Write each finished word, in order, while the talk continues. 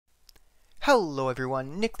Hello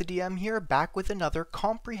everyone, Nick the DM here, back with another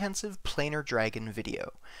comprehensive Planar Dragon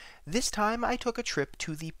video. This time I took a trip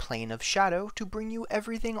to the Plane of Shadow to bring you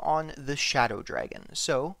everything on the Shadow Dragon,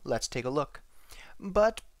 so let's take a look.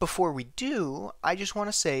 But before we do, I just want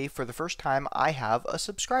to say for the first time I have a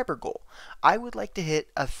subscriber goal. I would like to hit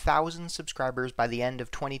 1,000 subscribers by the end of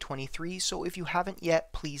 2023, so if you haven't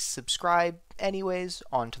yet, please subscribe. Anyways,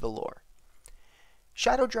 on to the lore.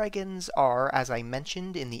 Shadow dragons are, as I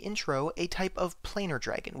mentioned in the intro, a type of planar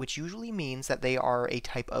dragon, which usually means that they are a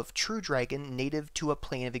type of true dragon native to a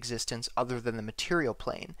plane of existence other than the material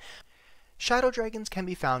plane. Shadow dragons can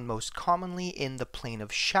be found most commonly in the Plane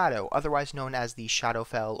of Shadow, otherwise known as the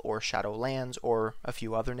Shadowfell or Shadowlands, or a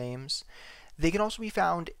few other names. They can also be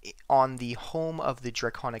found on the home of the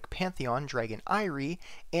draconic pantheon, Dragon Eyrie,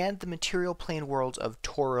 and the material plane worlds of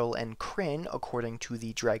Toril and Krynn, according to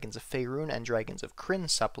the Dragons of Faerun and Dragons of Krynn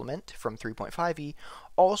supplement from 3.5e.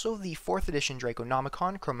 Also, the 4th edition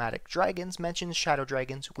Draconomicon, Chromatic Dragons, mentions shadow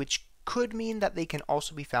dragons, which could mean that they can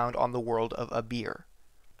also be found on the world of Abir.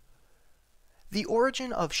 The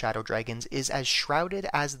origin of shadow dragons is as shrouded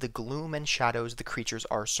as the gloom and shadows the creatures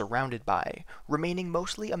are surrounded by, remaining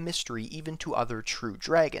mostly a mystery even to other true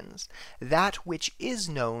dragons. That which is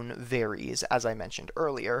known varies, as I mentioned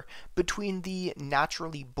earlier, between the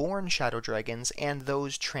naturally born shadow dragons and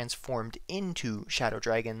those transformed into shadow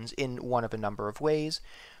dragons in one of a number of ways,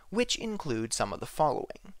 which include some of the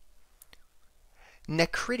following.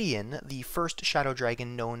 Necridian, the first shadow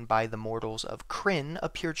dragon known by the mortals of Krynn,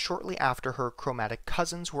 appeared shortly after her chromatic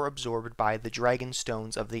cousins were absorbed by the dragon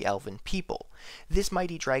stones of the elven people. This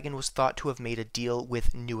mighty dragon was thought to have made a deal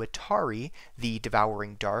with Nuitari, the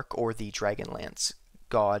devouring dark, or the Dragonlance,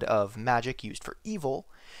 god of magic used for evil,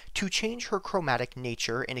 to change her chromatic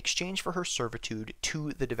nature in exchange for her servitude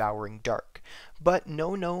to the devouring dark. But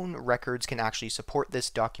no known records can actually support this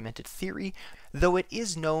documented theory, though it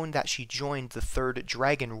is known that she joined the Third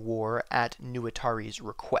Dragon War at Nuitari's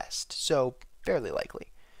request, so fairly likely.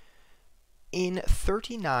 In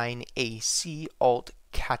 39 AC Alt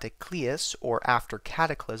Cataclysm, or after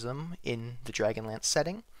Cataclysm in the Dragonlance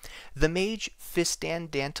setting, the mage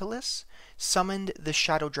Fistandantilus summoned the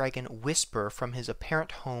shadow dragon Whisper from his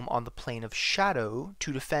apparent home on the Plane of Shadow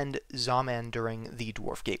to defend Zaman during the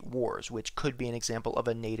Dwarfgate Wars, which could be an example of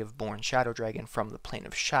a native-born shadow dragon from the Plane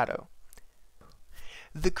of Shadow.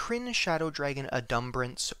 The Krynn shadow dragon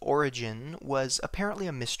Adumbrant's origin was apparently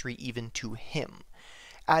a mystery even to him,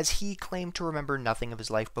 as he claimed to remember nothing of his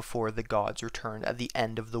life before the gods returned at the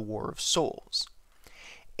end of the War of Souls.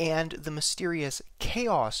 And the mysterious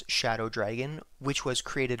Chaos Shadow Dragon, which was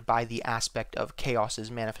created by the aspect of Chaos's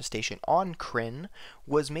manifestation on Krynn,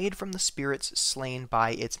 was made from the spirits slain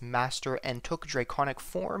by its master and took draconic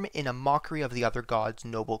form in a mockery of the other gods'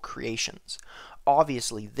 noble creations.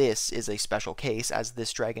 Obviously, this is a special case, as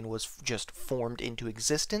this dragon was just formed into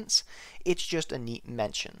existence. It's just a neat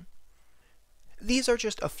mention. These are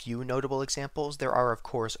just a few notable examples. There are, of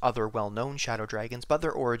course, other well-known shadow dragons, but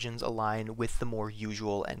their origins align with the more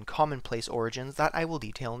usual and commonplace origins that I will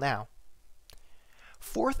detail now.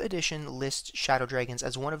 4th edition lists shadow dragons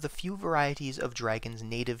as one of the few varieties of dragons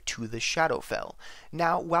native to the Shadowfell.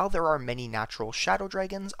 Now, while there are many natural shadow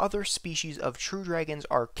dragons, other species of true dragons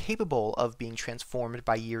are capable of being transformed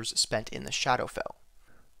by years spent in the Shadowfell.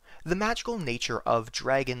 The magical nature of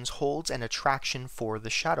dragons holds an attraction for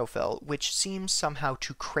the Shadowfell, which seems somehow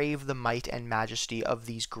to crave the might and majesty of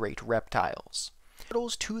these great reptiles.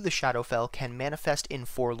 Portals to the Shadowfell can manifest in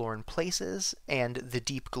forlorn places and the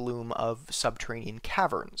deep gloom of subterranean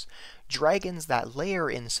caverns. Dragons that lair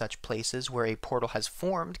in such places where a portal has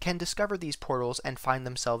formed can discover these portals and find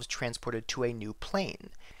themselves transported to a new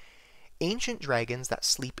plane. Ancient dragons that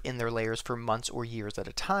sleep in their lairs for months or years at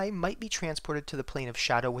a time might be transported to the Plane of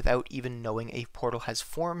Shadow without even knowing a portal has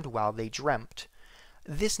formed while they dreamt.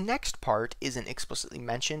 This next part isn't explicitly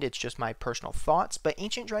mentioned, it's just my personal thoughts, but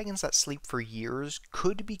ancient dragons that sleep for years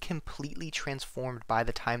could be completely transformed by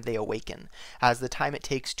the time they awaken, as the time it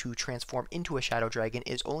takes to transform into a shadow dragon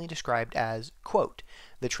is only described as, quote,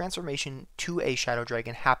 "The transformation to a shadow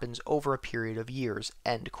dragon happens over a period of years,"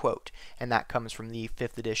 end quote, and that comes from the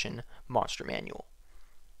 5th edition Monster Manual.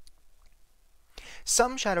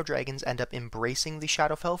 Some shadow dragons end up embracing the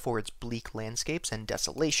Shadowfell for its bleak landscapes and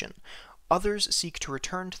desolation. Others seek to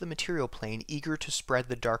return to the material plane, eager to spread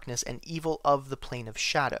the darkness and evil of the Plane of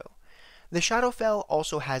Shadow. The Shadowfell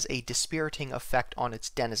also has a dispiriting effect on its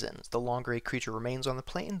denizens. The longer a creature remains on the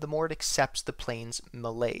plane, the more it accepts the plane's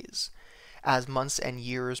malaise. As months and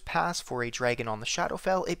years pass for a dragon on the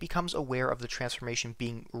Shadowfell, it becomes aware of the transformation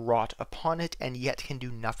being wrought upon it and yet can do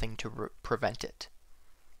nothing to prevent it.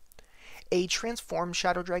 A transformed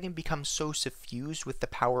shadow dragon becomes so suffused with the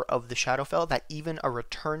power of the Shadowfell that even a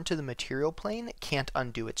return to the material plane can't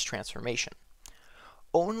undo its transformation.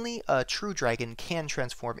 Only a true dragon can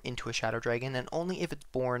transform into a shadow dragon, and only if it's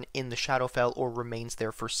born in the Shadowfell or remains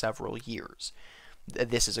there for several years.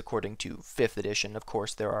 This is according to 5th edition. Of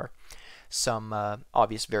course, there are some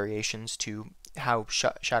obvious variations to how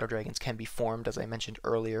shadow dragons can be formed, as I mentioned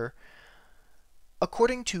earlier.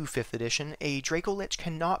 According to 5th edition, a Dracolich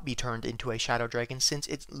cannot be turned into a shadow dragon since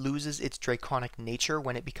it loses its draconic nature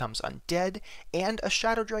when it becomes undead, and a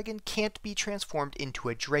shadow dragon can't be transformed into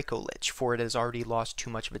a Dracolich, for it has already lost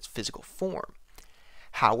too much of its physical form.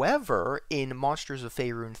 However, in Monsters of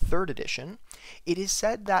Faerun 3rd edition, it is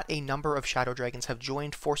said that a number of shadow dragons have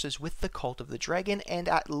joined forces with the cult of the dragon, and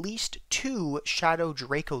at least 2 shadow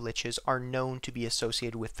Dracoliches are known to be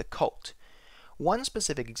associated with the cult. One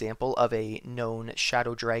specific example of a known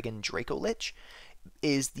shadow dragon Dracolich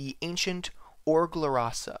is the ancient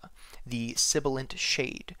Orglarasa, the sibilant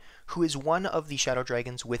shade, who is one of the shadow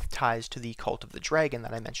dragons with ties to the cult of the dragon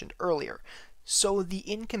that I mentioned earlier. So the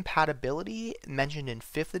incompatibility mentioned in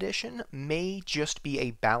 5th edition may just be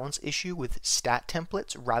a balance issue with stat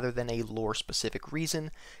templates rather than a lore-specific reason,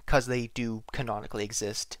 because they do canonically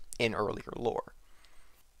exist in earlier lore.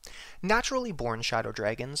 Naturally born shadow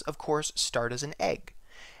dragons, of course, start as an egg.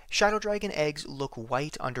 Shadow dragon eggs look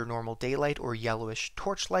white under normal daylight or yellowish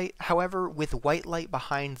torchlight. However, with white light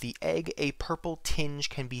behind the egg, a purple tinge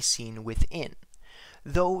can be seen within,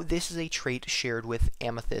 though this is a trait shared with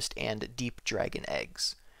amethyst and deep dragon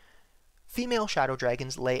eggs. Female shadow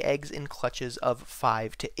dragons lay eggs in clutches of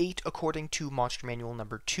 5 to 8 according to Monster Manual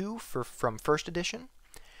number 2 from 1st edition.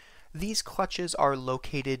 These clutches are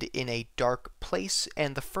located in a dark place,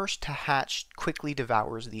 and the first to hatch quickly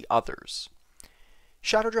devours the others.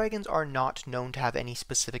 Shadow dragons are not known to have any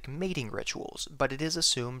specific mating rituals, but it is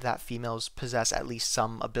assumed that females possess at least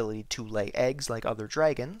some ability to lay eggs like other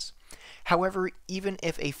dragons. However, even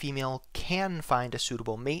if a female can find a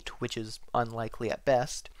suitable mate, which is unlikely at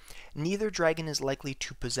best, neither dragon is likely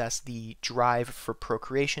to possess the drive for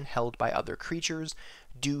procreation held by other creatures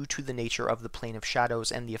due to the nature of the plane of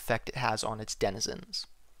shadows and the effect it has on its denizens.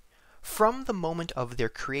 From the moment of their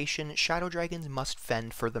creation, shadow dragons must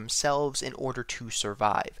fend for themselves in order to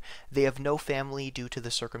survive. They have no family due to the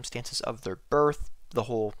circumstances of their birth, the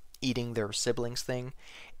whole eating their siblings thing,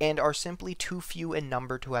 and are simply too few in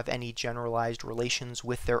number to have any generalized relations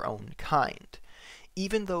with their own kind.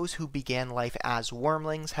 Even those who began life as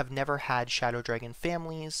wormlings have never had shadow dragon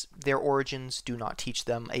families. Their origins do not teach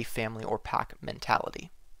them a family or pack mentality.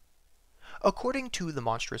 According to the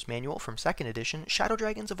Monstrous Manual from 2nd edition, shadow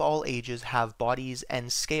dragons of all ages have bodies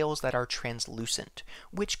and scales that are translucent,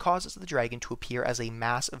 which causes the dragon to appear as a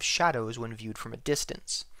mass of shadows when viewed from a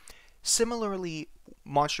distance. Similarly,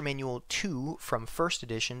 Monster Manual 2 from 1st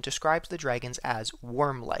edition describes the dragons as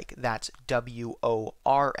worm-like, that's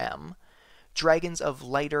W-O-R-M, dragons of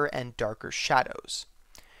lighter and darker shadows,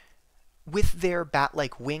 with their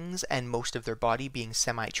bat-like wings and most of their body being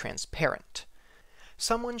semi-transparent.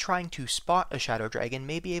 Someone trying to spot a shadow dragon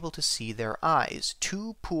may be able to see their eyes,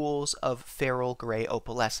 2 pools of feral gray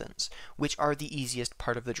opalescence, which are the easiest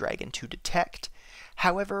part of the dragon to detect.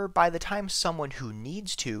 However, by the time someone who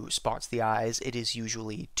needs to spots the eyes, it is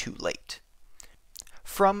usually too late.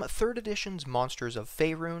 From 3rd edition's Monsters of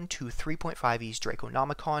Faerun to 3.5e's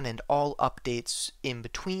Draconomicon and all updates in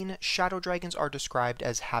between, shadow dragons are described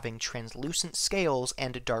as having translucent scales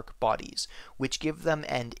and dark bodies, which give them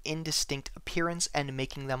an indistinct appearance and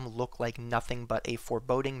making them look like nothing but a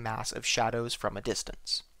foreboding mass of shadows from a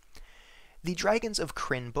distance. The Dragons of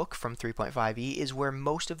Krynn book from 3.5e is where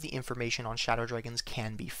most of the information on shadow dragons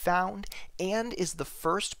can be found, and is the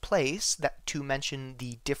first place to mention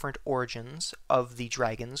the different origins of the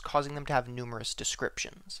dragons, causing them to have numerous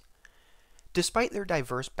descriptions. Despite their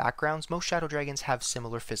diverse backgrounds, most shadow dragons have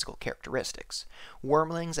similar physical characteristics.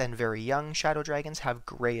 Wormlings and very young shadow dragons have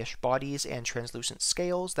grayish bodies and translucent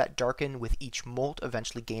scales that darken with each molt,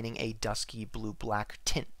 eventually gaining a dusky blue-black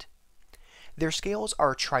tint. Their scales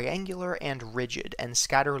are triangular and rigid and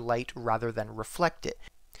scatter light rather than reflect it,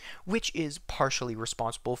 which is partially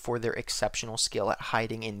responsible for their exceptional skill at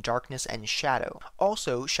hiding in darkness and shadow.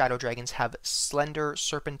 Also, shadow dragons have slender,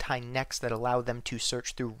 serpentine necks that allow them to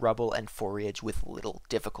search through rubble and foliage with little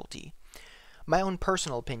difficulty. My own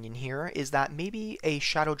personal opinion here is that maybe a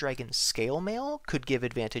shadow dragon scale mail could give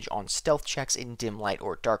advantage on stealth checks in dim light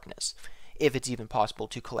or darkness. If it's even possible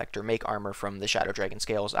to collect or make armor from the shadow dragon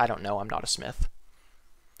scales, I don't know, I'm not a smith.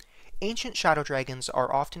 Ancient shadow dragons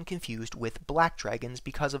are often confused with black dragons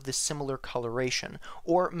because of this similar coloration,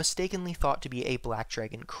 or mistakenly thought to be a black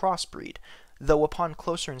dragon crossbreed. though upon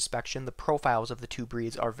closer inspection the profiles of the two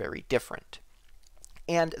breeds are very different.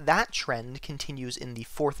 And that trend continues in the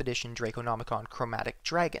 4th edition Draconomicon Chromatic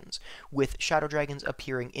Dragons, with shadow dragons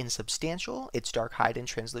appearing insubstantial. Its dark hide and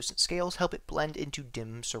translucent scales help it blend into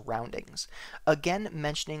dim surroundings. Again,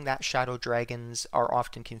 mentioning that shadow dragons are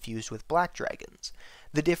often confused with black dragons.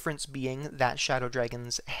 The difference being that shadow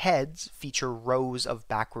dragons' heads feature rows of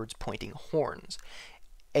backwards pointing horns,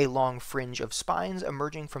 a long fringe of spines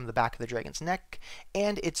emerging from the back of the dragon's neck,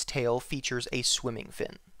 and its tail features a swimming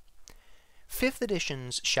fin. 5th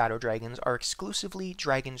edition's shadow dragons are exclusively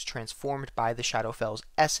dragons transformed by the Shadowfell's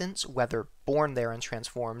essence, whether born there and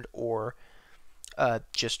transformed or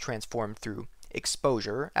just transformed through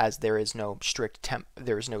exposure, as there is no strict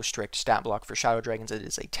stat block for shadow dragons. It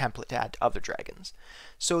is a template to add to other dragons.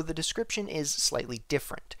 So the description is slightly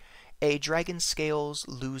different. A dragon's scales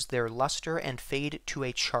lose their luster and fade to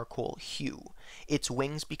a charcoal hue. Its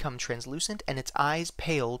wings become translucent and its eyes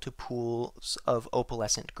pale to pools of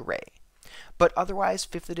opalescent gray. But otherwise,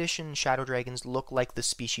 5th edition shadow dragons look like the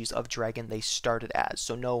species of dragon they started as,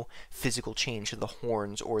 so no physical change to the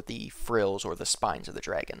horns or the frills or the spines of the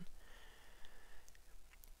dragon.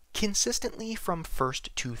 Consistently from 1st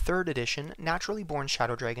to 3rd edition, naturally born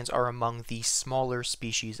shadow dragons are among the smaller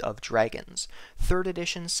species of dragons. 3rd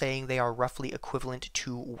edition saying they are roughly equivalent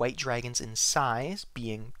to white dragons in size,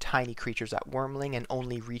 being tiny creatures at wormling and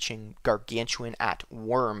only reaching gargantuan at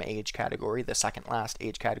worm age category, the second last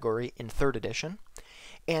age category in 3rd edition.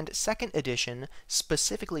 And 2nd edition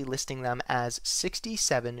specifically listing them as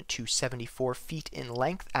 67 to 74 feet in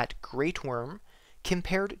length at great worm,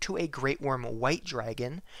 compared to a great worm white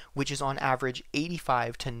dragon, which is on average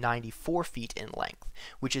 85 to 94 feet in length,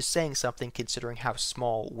 which is saying something considering how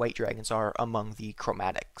small white dragons are among the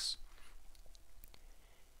chromatics.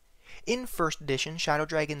 In 1st edition, shadow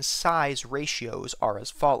dragons' size ratios are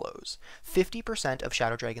as follows. 50% of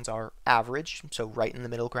shadow dragons are average, so right in the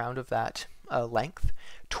middle ground of that length.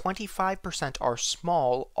 25% are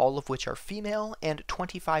small, all of which are female, and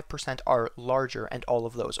 25% are larger, and all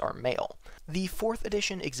of those are male. The 4th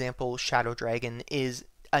edition example shadow dragon is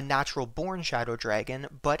a natural-born shadow dragon,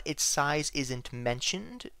 but its size isn't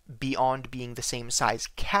mentioned beyond being the same size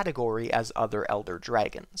category as other elder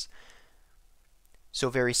dragons. So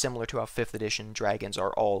very similar to how 5th edition dragons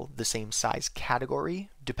are all the same size category,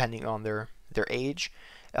 depending on their age,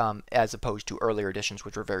 as opposed to earlier editions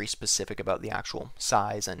which were very specific about the actual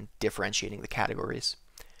size and differentiating the categories.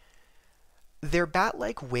 Their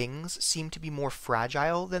bat-like wings seem to be more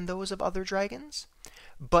fragile than those of other dragons,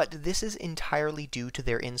 but this is entirely due to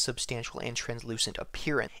their insubstantial and translucent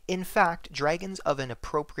appearance. In fact, dragons of an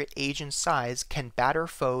appropriate age and size can batter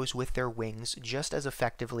foes with their wings just as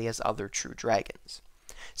effectively as other true dragons.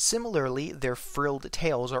 Similarly, their frilled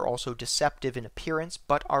tails are also deceptive in appearance,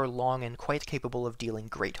 but are long and quite capable of dealing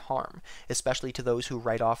great harm, especially to those who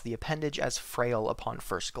write off the appendage as frail upon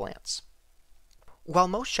first glance. While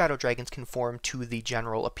most shadow dragons conform to the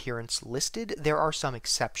general appearance listed, there are some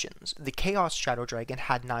exceptions. The Chaos Shadow Dragon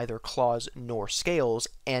had neither claws nor scales,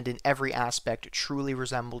 and in every aspect truly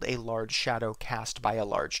resembled a large shadow cast by a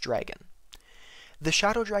large dragon. The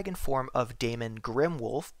shadow dragon form of Daemon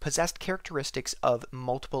Grimwolf possessed characteristics of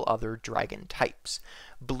multiple other dragon types: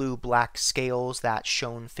 blue-black scales that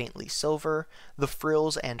shone faintly silver, the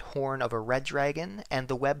frills and horn of a red dragon, and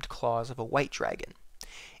the webbed claws of a white dragon.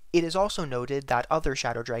 It is also noted that other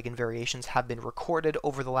shadow dragon variations have been recorded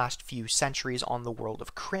over the last few centuries on the world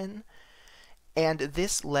of Krynn, and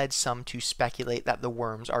this led some to speculate that the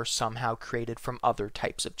worms are somehow created from other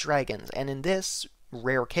types of dragons, and in this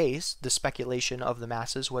rare case, the speculation of the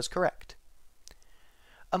masses was correct.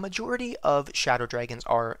 A majority of shadow dragons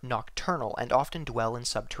are nocturnal and often dwell in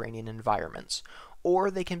subterranean environments,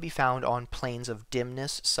 or they can be found on planes of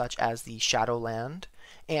dimness such as the Shadowland,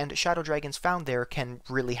 and shadow dragons found there can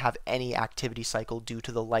really have any activity cycle due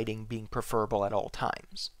to the lighting being preferable at all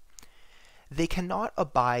times. They cannot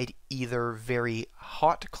abide either very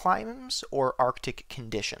hot climes or Arctic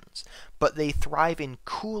conditions, but they thrive in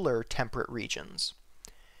cooler temperate regions.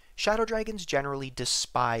 Shadow dragons generally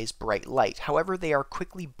despise bright light, however they are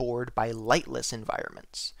quickly bored by lightless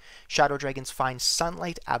environments. Shadow dragons find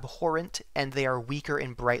sunlight abhorrent, and they are weaker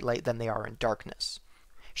in bright light than they are in darkness.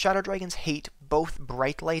 Shadow dragons hate both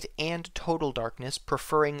bright light and total darkness,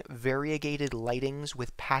 preferring variegated lightings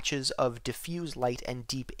with patches of diffuse light and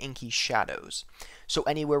deep inky shadows. So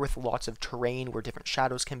anywhere with lots of terrain where different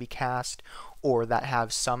shadows can be cast, or that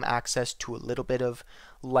have some access to a little bit of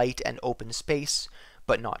light and open space,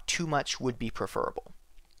 but not too much, would be preferable.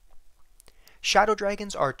 Shadow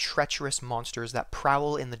dragons are treacherous monsters that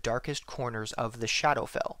prowl in the darkest corners of the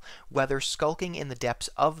Shadowfell, whether skulking in the depths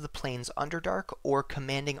of the plane's Underdark or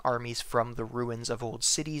commanding armies from the ruins of old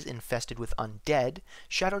cities infested with undead.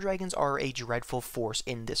 Shadow dragons are a dreadful force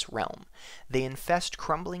in this realm. They infest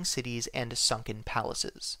crumbling cities and sunken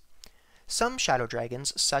palaces. Some shadow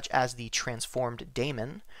dragons, such as the transformed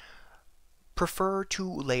daemon, prefer to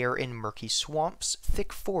lair in murky swamps,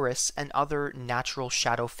 thick forests, and other natural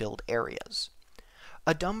shadow-filled areas.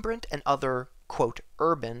 Adumbrant and other, quote,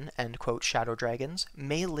 urban, end quote, shadow dragons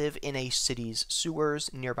may live in a city's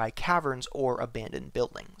sewers, nearby caverns, or abandoned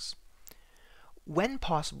buildings. When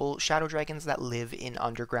possible, shadow dragons that live in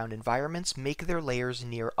underground environments make their lairs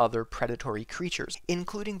near other predatory creatures,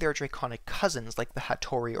 including their draconic cousins like the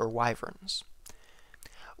Hattori or wyverns.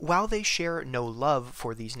 While they share no love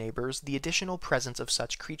for these neighbors, the additional presence of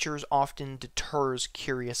such creatures often deters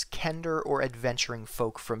curious kender or adventuring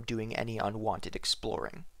folk from doing any unwanted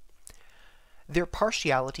exploring. Their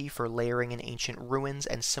partiality for layering in ancient ruins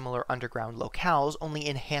and similar underground locales only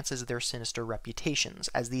enhances their sinister reputations,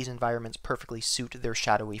 as these environments perfectly suit their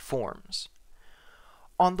shadowy forms.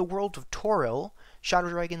 On the world of Toril, shadow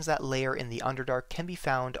dragons that lair in the Underdark can be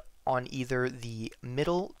found on either the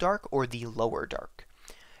Middle Dark or the Lower Dark.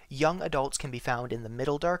 Young adults can be found in the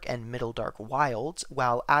Middle Dark and Middle Dark Wilds,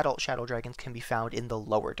 while adult shadow dragons can be found in the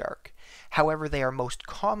Lower Dark. However, they are most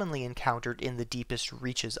commonly encountered in the deepest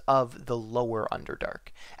reaches of the Lower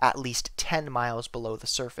Underdark, at least 10 miles below the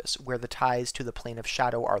surface, where the ties to the plane of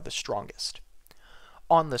shadow are the strongest.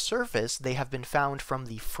 On the surface, they have been found from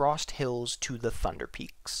the Frost Hills to the Thunder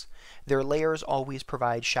Peaks. Their lairs always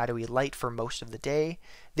provide shadowy light for most of the day.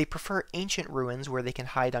 They prefer ancient ruins where they can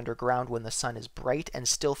hide underground when the sun is bright and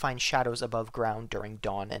still find shadows above ground during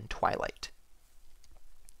dawn and twilight.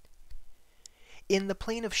 In the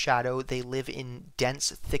plane of shadow, they live in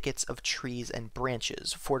dense thickets of trees and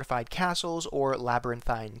branches, fortified castles, or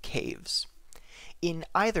labyrinthine caves. In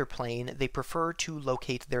either plane, they prefer to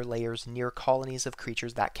locate their lairs near colonies of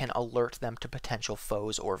creatures that can alert them to potential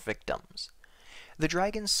foes or victims. The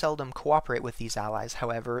dragons seldom cooperate with these allies,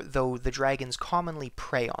 however, though the dragons commonly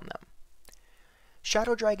prey on them.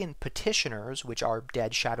 Shadow dragon petitioners, which are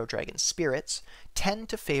dead shadow dragon spirits, tend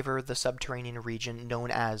to favor the subterranean region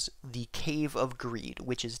known as the Cave of Greed,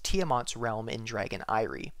 which is Tiamat's realm in Dragon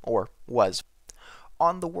Eyrie, or was.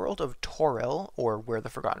 On the world of Toril, or where the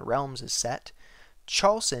Forgotten Realms is set,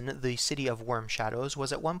 Chalcin, the city of Worm Shadows,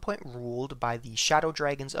 was at one point ruled by the shadow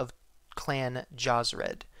dragons of Clan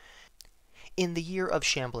Jazred. In the year of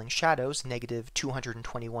Shambling Shadows, negative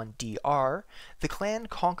 221 DR, the clan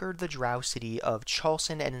conquered the drow city of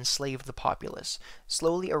Chalcin and enslaved the populace,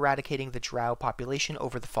 slowly eradicating the drow population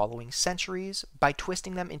over the following centuries by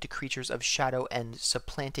twisting them into creatures of shadow and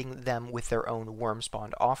supplanting them with their own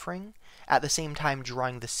worm-spawned offering, at the same time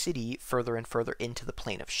drawing the city further and further into the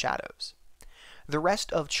plane of shadows. The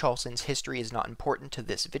rest of Chalcin's history is not important to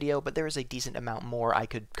this video, but there is a decent amount more I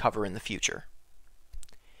could cover in the future.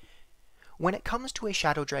 When it comes to a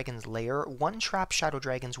shadow dragon's lair, one trap shadow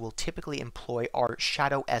dragons will typically employ are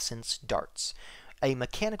shadow essence darts, a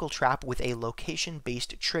mechanical trap with a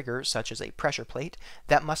location-based trigger such as a pressure plate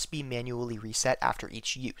that must be manually reset after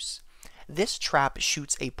each use. This trap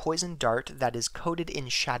shoots a poison dart that is coated in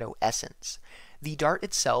shadow essence. The dart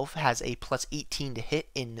itself has a plus 18 to hit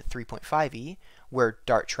in 3.5e, where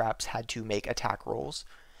dart traps had to make attack rolls,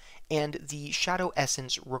 and the shadow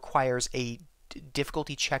essence requires a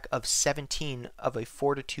difficulty check of 17 of a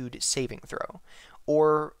fortitude saving throw,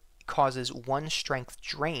 or causes 1 strength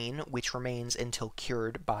drain, which remains until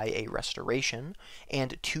cured by a restoration,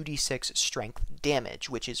 and 2d6 strength damage,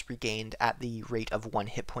 which is regained at the rate of 1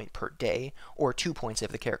 hit point per day, or 2 points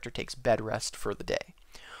if the character takes bed rest for the day.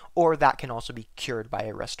 Or that can also be cured by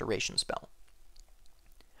a restoration spell.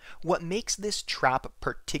 What makes this trap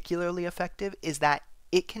particularly effective is that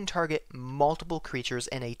it can target multiple creatures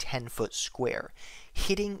in a 10-foot square,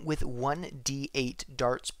 hitting with 1d8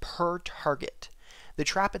 darts per target. The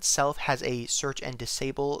trap itself has a search and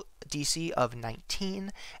disable DC of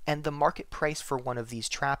 19, and the market price for one of these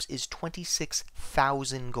traps is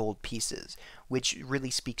 26,000 gold pieces, which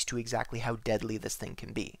really speaks to exactly how deadly this thing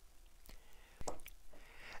can be.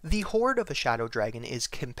 The horde of a shadow dragon is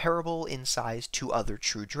comparable in size to other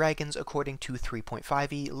true dragons according to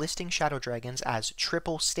 3.5e, listing shadow dragons as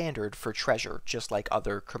triple standard for treasure, just like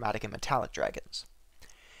other chromatic and metallic dragons.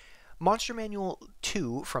 Monster Manual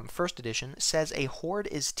 2 from 1st edition says a horde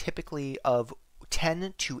is typically of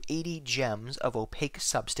 10 to 80 gems of opaque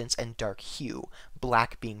substance and dark hue,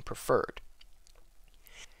 black being preferred.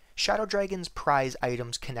 Shadow dragons prize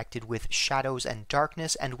items connected with shadows and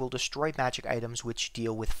darkness and will destroy magic items which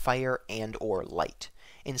deal with fire and or light.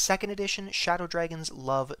 In 2nd edition, shadow dragons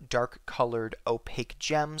love dark-colored opaque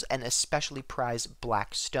gems and especially prize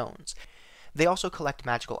black stones. They also collect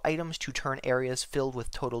magical items to turn areas filled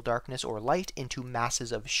with total darkness or light into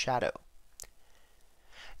masses of shadow.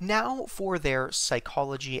 Now for their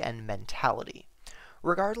psychology and mentality.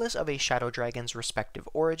 Regardless of a shadow dragon's respective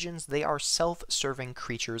origins, they are self-serving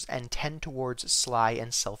creatures and tend towards sly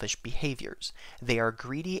and selfish behaviors. They are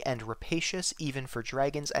greedy and rapacious even for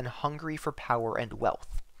dragons and hungry for power and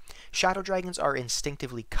wealth. Shadow dragons are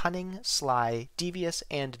instinctively cunning, sly, devious,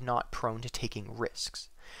 and not prone to taking risks.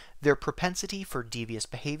 Their propensity for devious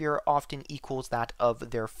behavior often equals that of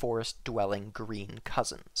their forest-dwelling green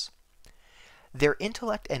cousins. Their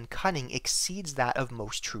intellect and cunning exceeds that of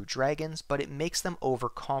most true dragons, but it makes them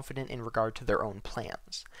overconfident in regard to their own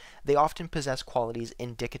plans. They often possess qualities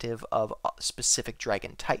indicative of specific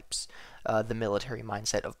dragon types. The military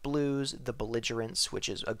mindset of blues, the belligerence, which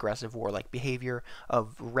is aggressive warlike behavior,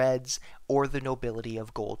 of reds, or the nobility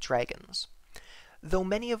of gold dragons. Though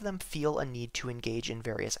many of them feel a need to engage in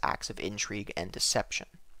various acts of intrigue and deception.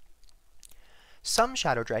 Some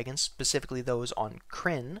shadow dragons, specifically those on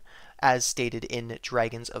Krynn, as stated in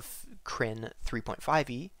Dragons of Krynn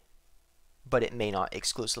 3.5e, but it may not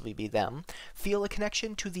exclusively be them, feel a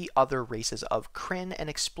connection to the other races of Krynn and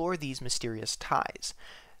explore these mysterious ties.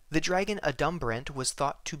 The dragon Adumbrant was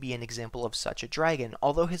thought to be an example of such a dragon.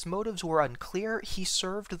 Although his motives were unclear, he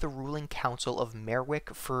served the ruling council of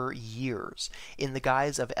Merwick for years, in the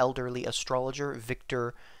guise of elderly astrologer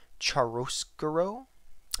Victor Charoskero.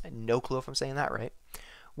 No clue if I'm saying that right,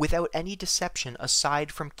 without any deception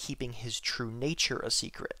aside from keeping his true nature a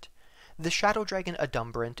secret. The shadow dragon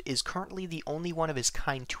Adumbrant is currently the only one of his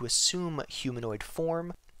kind to assume humanoid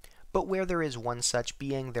form, but where there is one such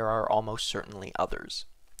being, there are almost certainly others.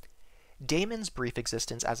 Daemon's brief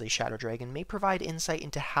existence as a shadow dragon may provide insight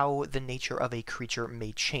into how the nature of a creature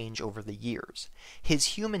may change over the years. His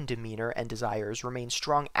human demeanor and desires remain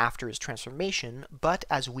strong after his transformation, but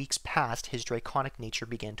as weeks passed, his draconic nature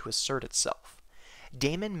began to assert itself.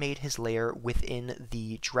 Daemon made his lair within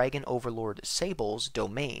the dragon overlord Sable's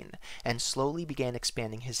domain, and slowly began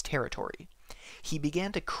expanding his territory. He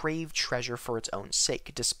began to crave treasure for its own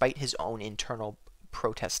sake, despite his own internal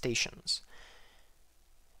protestations.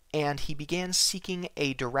 And he began seeking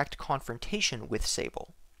a direct confrontation with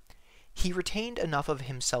Sable. He retained enough of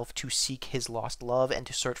himself to seek his lost love and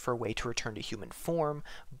to search for a way to return to human form,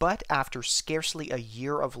 but after scarcely a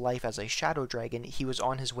year of life as a shadow dragon, he was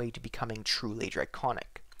on his way to becoming truly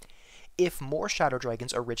draconic. If more shadow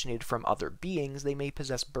dragons originated from other beings, they may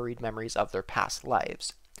possess buried memories of their past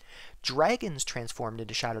lives. Dragons transformed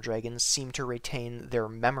into shadow dragons seem to retain their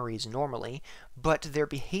memories normally, but their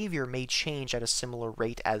behavior may change at a similar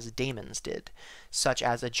rate as Daemon's did, such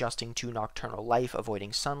as adjusting to nocturnal life,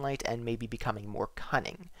 avoiding sunlight, and maybe becoming more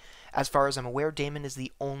cunning. As far as I'm aware, Daemon is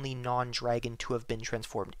the only non-dragon to have been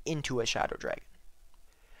transformed into a shadow dragon.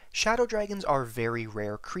 Shadow dragons are very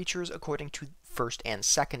rare creatures according to 1st and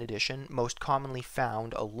 2nd edition, most commonly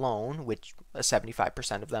found alone, which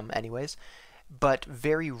 75% of them anyways, but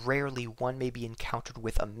very rarely one may be encountered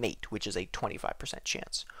with a mate, which is a 25%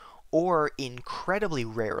 chance, or incredibly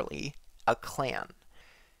rarely, a clan.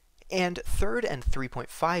 And 3rd and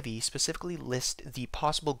 3.5e specifically list the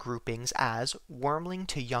possible groupings as wormling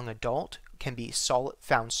to young adult can be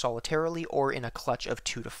found solitarily or in a clutch of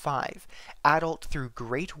 2 to 5. Adult through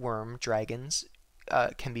great worm dragons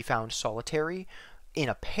can be found solitary, in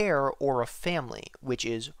a pair, or a family, which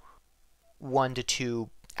is 1 to 2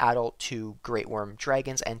 adult to great worm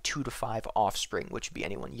dragons and 2 to 5 offspring, which would be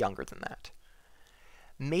anyone younger than that.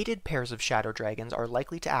 Mated pairs of shadow dragons are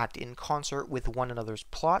likely to act in concert with one another's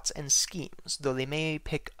plots and schemes, though they may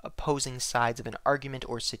pick opposing sides of an argument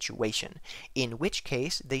or situation, in which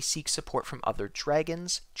case they seek support from other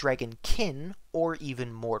dragons, dragonkin, or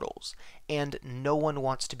even mortals, and no one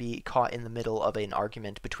wants to be caught in the middle of an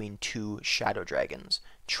argument between two shadow dragons.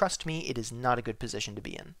 Trust me, it is not a good position to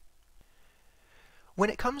be in. When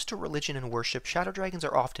it comes to religion and worship, shadow dragons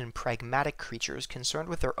are often pragmatic creatures concerned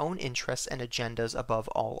with their own interests and agendas above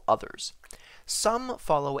all others. Some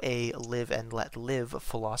follow a live and let live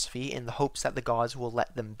philosophy in the hopes that the gods will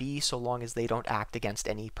let them be so long as they don't act against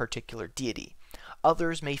any particular deity.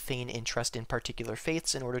 Others may feign interest in particular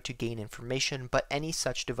faiths in order to gain information, but any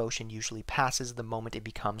such devotion usually passes the moment it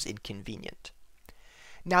becomes inconvenient.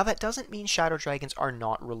 Now, that doesn't mean shadow dragons are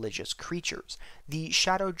not religious creatures. The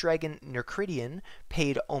shadow dragon Nercridian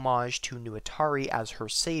paid homage to Nuitari as her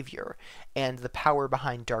savior, and the power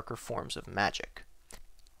behind darker forms of magic.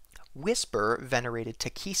 Whisper venerated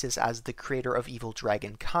Takesis as the creator of evil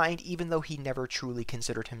dragon kind, even though he never truly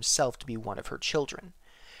considered himself to be one of her children.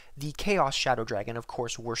 The Chaos Shadow Dragon, of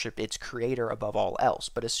course, worshipped its creator above all else,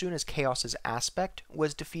 but as soon as Chaos's aspect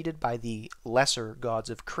was defeated by the lesser gods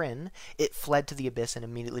of Krynn, it fled to the abyss and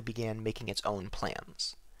immediately began making its own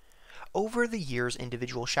plans. Over the years,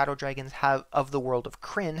 individual shadow dragons of the world of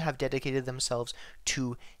Krynn have dedicated themselves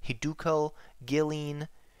to Hidukal, Gilleen,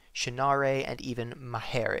 Shinare, and even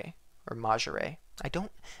Mahere, or Majere. I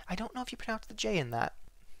don't know if you pronounce the J in that.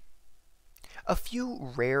 A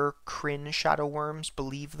few rare Krynn shadow worms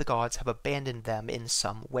believe the gods have abandoned them in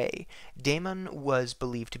some way. Daemon was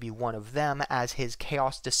believed to be one of them, as his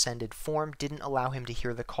chaos-descended form didn't allow him to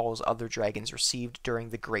hear the calls other dragons received during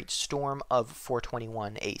the Great Storm of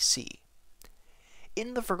 421 AC.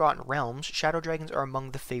 In the Forgotten Realms, shadow dragons are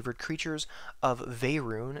among the favored creatures of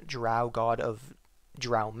Veyruun, drow god of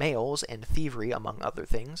drow males and thievery, among other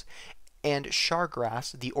things, and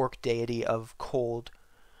Shargrass, the orc deity of cold,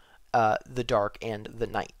 the dark, and the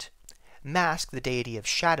night. Mask, the deity of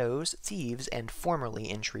shadows, thieves, and formerly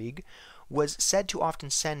intrigue, was said to often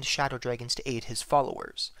send shadow dragons to aid his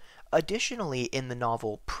followers. Additionally, in the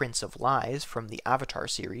novel Prince of Lies from the Avatar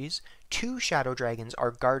series, 2 shadow dragons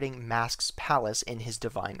are guarding Mask's palace in his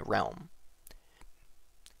divine realm.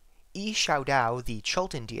 Xiaodao, the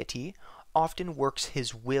Chultan deity, often works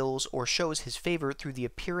his wills or shows his favor through the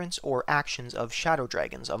appearance or actions of shadow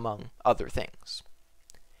dragons, among other things.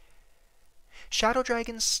 Shadow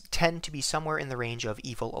dragons tend to be somewhere in the range of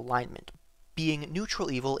evil alignment, being neutral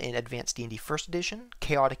evil in Advanced D&D 1st Edition,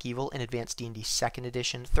 chaotic evil in Advanced D&D 2nd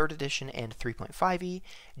Edition, 3rd Edition, and 3.5e,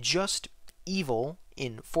 just evil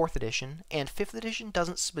in 4th Edition, and 5th Edition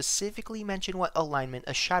doesn't specifically mention what alignment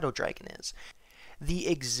a shadow dragon is. The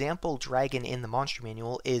example dragon in the Monster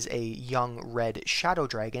Manual is a young red shadow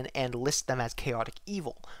dragon and lists them as chaotic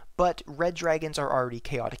evil, but red dragons are already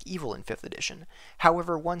chaotic evil in 5th Edition.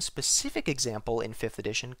 However, one specific example in 5th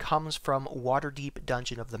Edition comes from Waterdeep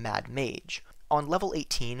Dungeon of the Mad Mage. On level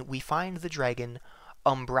 18, we find the dragon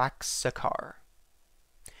Umbraxakar,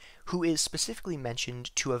 who is specifically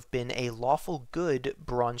mentioned to have been a lawful good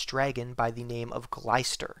bronze dragon by the name of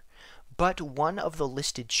Gleister. But one of the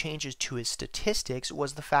listed changes to his statistics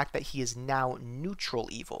was the fact that he is now neutral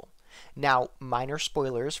evil. Now, minor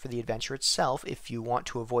spoilers for the adventure itself. If you want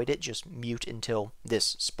to avoid it, just mute until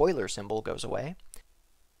this spoiler symbol goes away.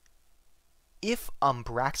 If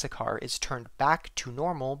Umbraxakar is turned back to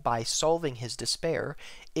normal by solving his despair,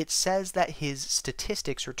 it says that his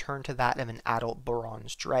statistics return to that of an adult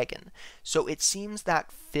bronze dragon. So it seems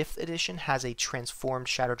that 5th edition has a transformed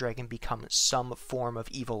shadow dragon become some form of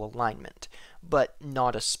evil alignment, but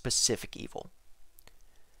not a specific evil.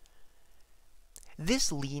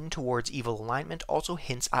 This lean towards evil alignment also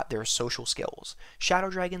hints at their social skills.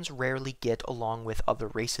 Shadow dragons rarely get along with other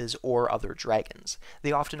races or other dragons.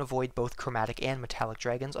 They often avoid both chromatic and metallic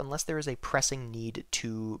dragons unless there is a pressing need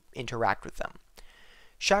to interact with them.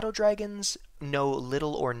 Shadow dragons know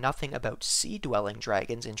little or nothing about sea-dwelling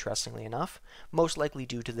dragons, interestingly enough, most likely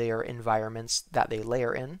due to their environments that they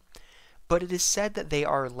lair in, but it is said that they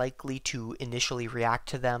are likely to initially react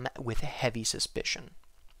to them with heavy suspicion.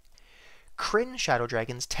 Krynn shadow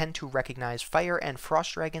dragons tend to recognize fire and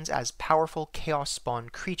frost dragons as powerful chaos-spawn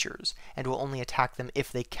creatures, and will only attack them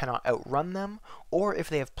if they cannot outrun them, or if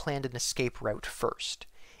they have planned an escape route first.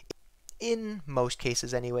 In most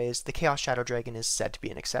cases anyways, the Chaos Shadow Dragon is said to be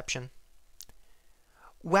an exception.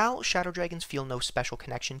 While shadow dragons feel no special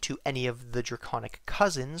connection to any of the draconic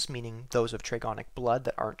cousins, meaning those of dragonic blood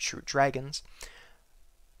that aren't true dragons,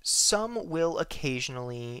 some will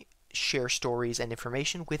occasionally share stories and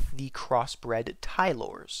information with the crossbred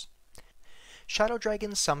Tylors. Shadow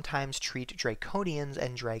dragons sometimes treat Draconians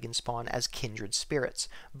and Dragonspawn as kindred spirits.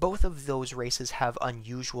 Both of those races have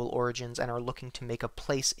unusual origins and are looking to make a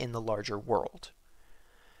place in the larger world.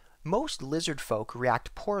 Most lizard folk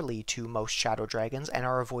react poorly to most shadow dragons and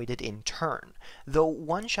are avoided in turn, though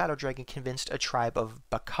one shadow dragon convinced a tribe of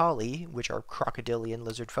Bakali, which are crocodilian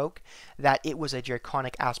lizard folk, that it was a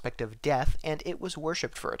draconic aspect of death and it was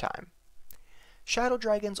worshipped for a time. Shadow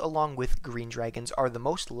dragons, along with green dragons, are the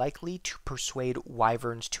most likely to persuade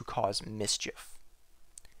wyverns to cause mischief.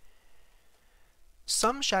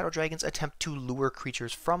 Some shadow dragons attempt to lure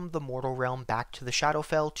creatures from the mortal realm back to the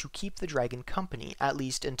Shadowfell to keep the dragon company, at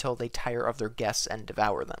least until they tire of their guests and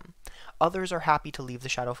devour them. Others are happy to leave the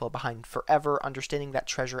Shadowfell behind forever, understanding that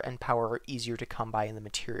treasure and power are easier to come by in the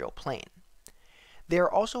material plane. They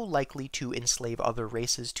are also likely to enslave other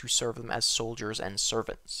races to serve them as soldiers and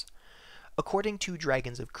servants. According to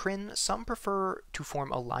Dragons of Krynn, some prefer to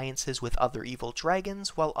form alliances with other evil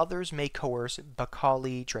dragons, while others may coerce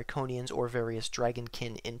Bakali, Draconians, or various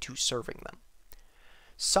dragonkin into serving them.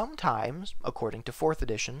 Sometimes, according to 4th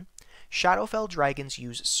edition, Shadowfell dragons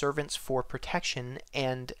use servants for protection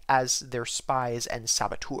and as their spies and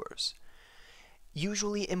saboteurs,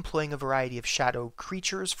 usually employing a variety of shadow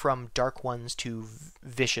creatures from dark ones to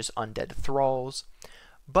vicious undead thralls,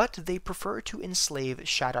 but they prefer to enslave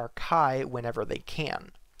Shadarkai whenever they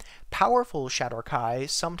can. Powerful Shadarkai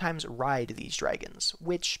sometimes ride these dragons,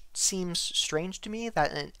 which seems strange to me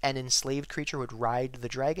that an enslaved creature would ride the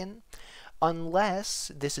dragon,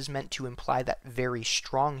 unless this is meant to imply that very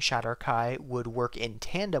strong Shadarkai would work in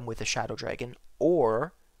tandem with a shadow dragon,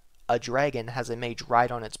 or a dragon has a mage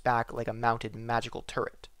ride on its back like a mounted magical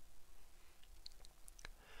turret.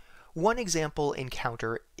 One example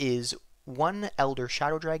encounter is 1 Elder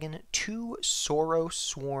Shadow Dragon, 2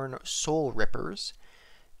 Sorrow-sworn Soul Rippers,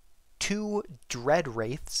 2 Dread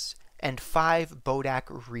Wraiths, and 5 Bodak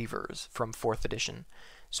Reavers from 4th edition.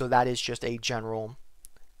 So that is just a general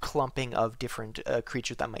clumping of different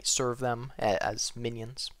creatures that might serve them as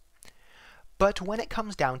minions. But when it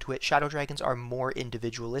comes down to it, shadow dragons are more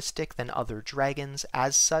individualistic than other dragons.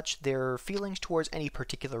 As such, their feelings towards any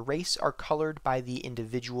particular race are colored by the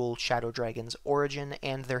individual shadow dragon's origin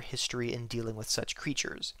and their history in dealing with such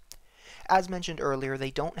creatures. As mentioned earlier,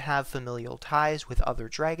 they don't have familial ties with other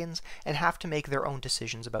dragons and have to make their own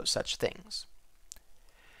decisions about such things.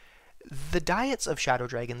 The diets of shadow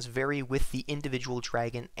dragons vary with the individual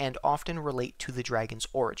dragon and often relate to the dragon's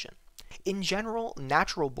origin. In general,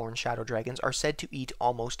 natural-born shadow dragons are said to eat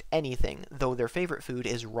almost anything, though their favorite food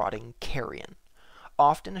is rotting carrion.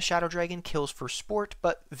 Often a shadow dragon kills for sport,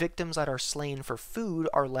 but victims that are slain for food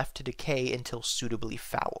are left to decay until suitably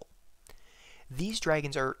foul. These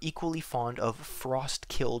dragons are equally fond of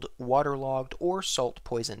frost-killed, waterlogged, or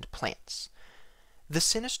salt-poisoned plants. The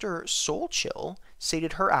sinister Soul Chill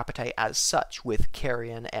sated her appetite as such with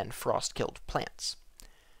carrion and frost-killed plants.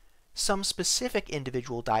 Some specific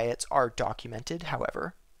individual diets are documented,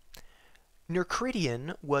 however.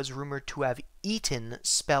 Nercridian was rumored to have eaten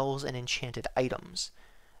spells and enchanted items.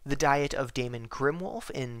 The diet of Daemon Grimwolf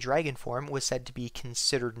in dragon form was said to be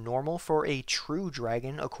considered normal for a true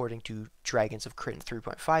dragon according to Dragons of Krynn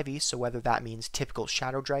 3.5e, so whether that means typical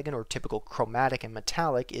shadow dragon or typical chromatic and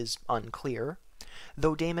metallic is unclear,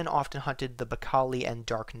 though Daemon often hunted the Bakali and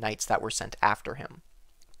Dark Knights that were sent after him.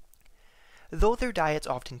 Though their diets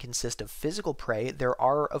often consist of physical prey, there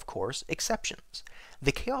are, of course, exceptions.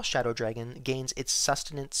 The Chaos Shadow Dragon gains its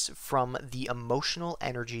sustenance from the emotional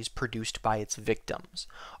energies produced by its victims.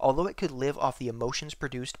 Although it could live off the emotions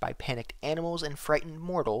produced by panicked animals and frightened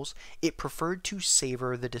mortals, it preferred to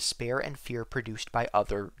savor the despair and fear produced by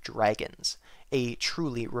other dragons, a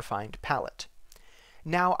truly refined palate.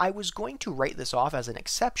 Now, I was going to write this off as an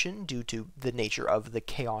exception due to the nature of the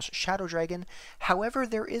Chaos Shadow Dragon. However,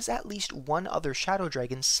 there is at least one other Shadow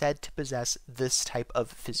Dragon said to possess this type of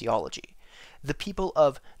physiology. The people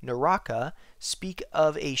of Naraka speak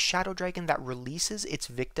of a Shadow Dragon that releases its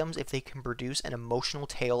victims if they can produce an emotional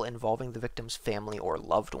tale involving the victim's family or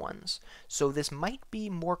loved ones. So this might be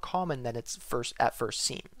more common than it at first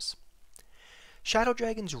seems. Shadow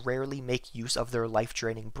dragons rarely make use of their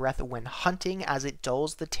life-draining breath when hunting, as it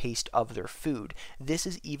dulls the taste of their food. This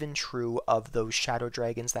is even true of those shadow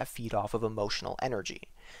dragons that feed off of emotional energy.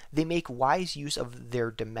 They make wise use of their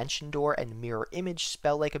Dimension Door and Mirror Image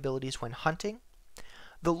spell-like abilities when hunting.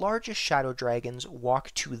 The largest shadow dragons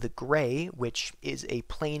walk to the Gray, which is a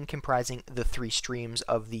plane comprising the 3 streams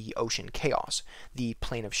of the ocean chaos: the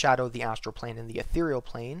plane of shadow, the astral plane, and the ethereal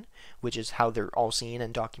plane, which is how they're all seen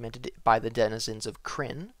and documented by the denizens of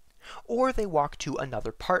Krynn. Or they walk to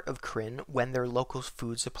another part of Krynn when their local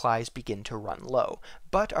food supplies begin to run low,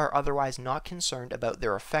 but are otherwise not concerned about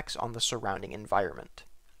their effects on the surrounding environment.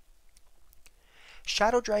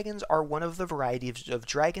 Shadow dragons are one of the varieties of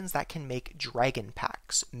dragons that can make dragon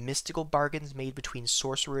pacts, mystical bargains made between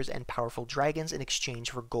sorcerers and powerful dragons in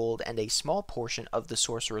exchange for gold and a small portion of the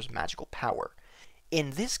sorcerer's magical power.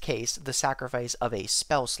 In this case, the sacrifice of a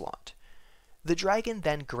spell slot. The dragon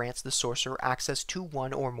then grants the sorcerer access to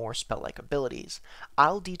 1 or more spell-like abilities.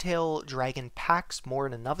 I'll detail dragon pacts more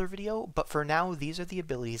in another video, but for now these are the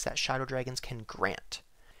abilities that shadow dragons can grant.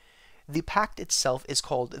 The pact itself is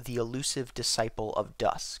called the Elusive Disciple of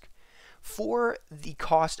Dusk. For the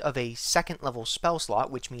cost of a 2nd level spell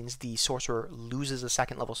slot, which means the sorcerer loses a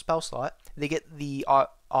 2nd level spell slot, they get the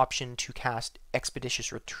option to cast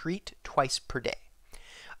Expeditious Retreat twice per day.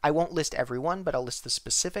 I won't list every one, but I'll list the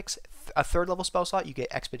specifics. A 3rd level spell slot, you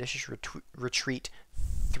get Expeditious Retreat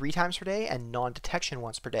 3 times per day and Non-Detection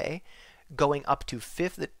once per day. Going up to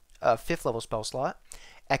 5th level spell slot,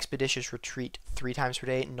 Expeditious Retreat 3 times per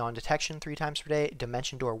day, Non-Detection 3 times per day,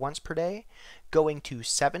 Dimension Door once per day. Going to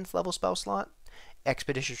 7th level spell slot,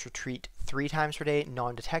 Expeditious Retreat 3 times per day,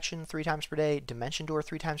 Non-Detection 3 times per day, Dimension Door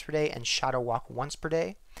 3 times per day, and Shadow Walk once per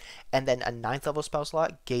day. And then a 9th level spell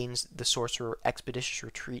slot gains the Sorcerer Expeditious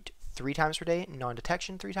Retreat 3 times per day,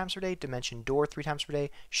 Non-Detection 3 times per day, Dimension Door 3 times per day,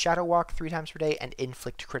 Shadow Walk 3 times per day, and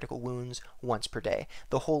Inflict Critical Wounds once per day.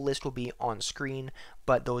 The whole list will be on screen,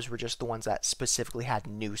 but those were just the ones that specifically had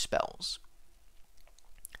new spells.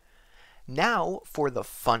 Now for the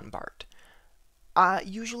fun part.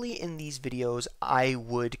 Usually in these videos, I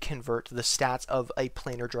would convert the stats of a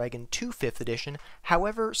Planar Dragon to 5th edition.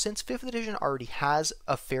 However, since 5th edition already has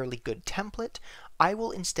a fairly good template, I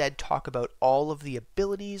will instead talk about all of the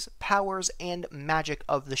abilities, powers, and magic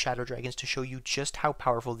of the Shadow Dragons to show you just how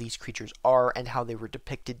powerful these creatures are and how they were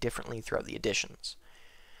depicted differently throughout the editions.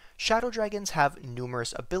 Shadow Dragons have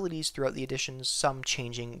numerous abilities throughout the editions, some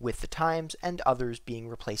changing with the times and others being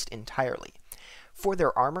replaced entirely. For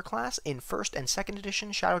their armor class, in 1st and 2nd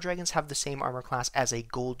edition, Shadow Dragons have the same armor class as a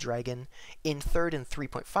Gold Dragon. In 3rd and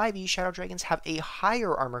 3.5e, Shadow Dragons have a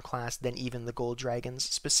higher armor class than even the Gold Dragons,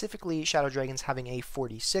 specifically Shadow Dragons having a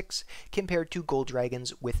 46 compared to Gold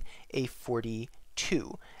Dragons with a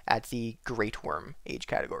 42 at the Great Worm age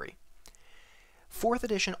category. 4th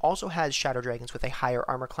edition also has Shadow Dragons with a higher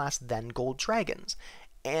armor class than Gold Dragons.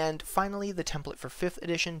 And finally, the template for 5th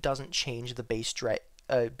edition doesn't change the base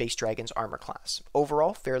Dragon's armor class.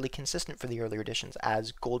 Overall, fairly consistent for the earlier editions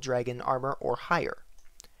as Gold Dragon armor or higher.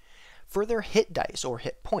 For their hit dice or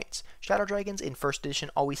hit points, Shadow Dragons in 1st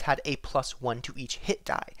edition always had a +1 to each hit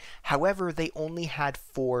die. However, they only had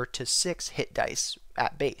 4 to 6 hit dice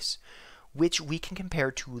at base, which we can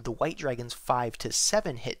compare to the White Dragon's 5 to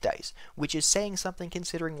 7 hit dice, which is saying something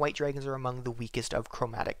considering White Dragons are among the weakest of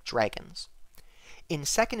chromatic dragons. In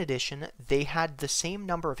 2nd edition, they had the same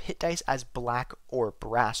number of hit dice as Black or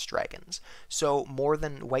Brass Dragons, so more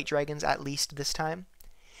than White Dragons at least this time.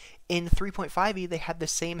 In 3.5e, they had the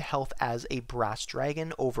same health as a Brass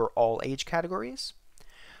Dragon over all age categories.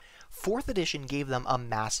 4th edition gave them a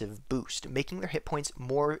massive boost, making their hit points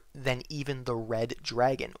more than even the Red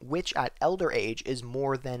Dragon, which at Elder Age is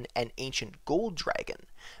more than an Ancient Gold Dragon,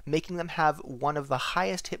 making them have one of the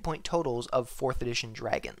highest hit point totals of 4th edition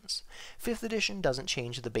dragons. 5th edition doesn't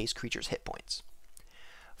change the base creature's hit points.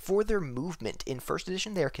 For their movement, in 1st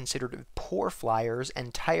edition they are considered poor flyers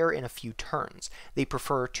and tire in a few turns. They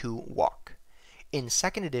prefer to walk. In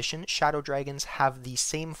 2nd edition, Shadow Dragons have the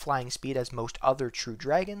same flying speed as most other true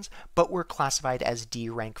dragons, but were classified as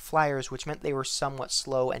D-rank flyers, which meant they were somewhat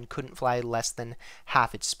slow and couldn't fly less than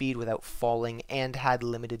half its speed without falling and had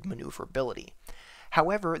limited maneuverability.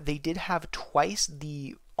 However, they did have twice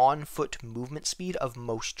the on-foot movement speed of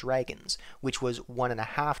most dragons, which was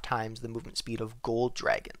 1.5 times the movement speed of Gold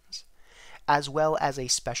Dragons, as well as a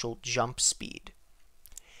special jump speed.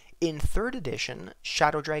 In 3rd edition,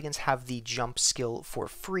 Shadow Dragons have the jump skill for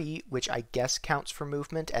free, which I guess counts for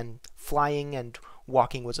movement, and flying and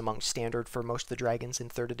walking was among standard for most of the dragons in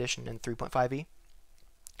 3rd edition and 3.5e.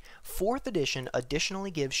 4th edition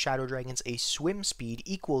additionally gives Shadow Dragons a swim speed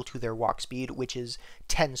equal to their walk speed, which is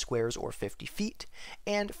 10 squares or 50 feet,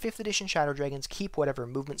 and 5th edition Shadow Dragons keep whatever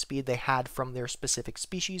movement speed they had from their specific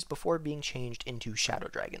species before being changed into Shadow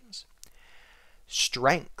Dragons.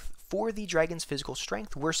 Strength. For the Dragon's physical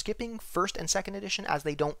strength, we're skipping 1st and 2nd edition as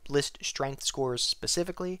they don't list strength scores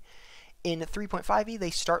specifically. In 3.5e, they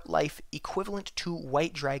start life equivalent to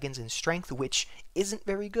White Dragons in strength, which isn't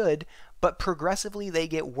very good, but progressively they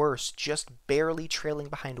get worse, just barely trailing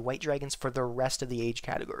behind White Dragons for the rest of the age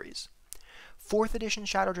categories. 4th edition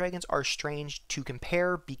Shadow Dragons are strange to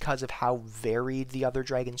compare because of how varied the other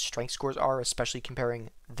dragons' strength scores are, especially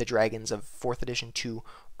comparing the dragons of 4th edition to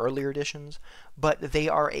earlier editions, but they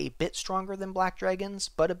are a bit stronger than Black Dragons,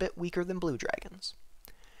 but a bit weaker than Blue Dragons.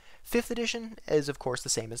 5th edition is of course the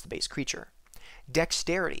same as the base creature.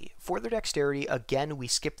 Dexterity. For their dexterity, again we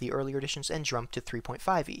skip the earlier editions and jump to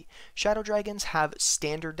 3.5e. Shadow Dragons have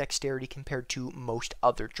standard dexterity compared to most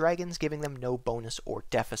other dragons, giving them no bonus or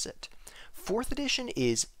deficit. 4th edition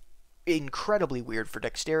is incredibly weird for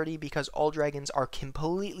dexterity because all dragons are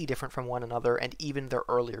completely different from one another and even their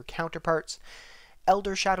earlier counterparts.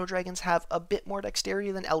 Elder Shadow Dragons have a bit more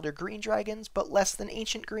dexterity than Elder Green Dragons, but less than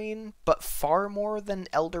Ancient Green, but far more than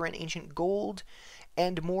Elder and Ancient Gold,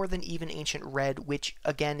 and more than even Ancient Red, which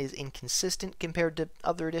again is inconsistent compared to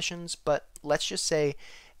other editions, but let's just say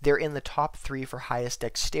they're in the top 3 for highest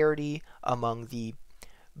dexterity among the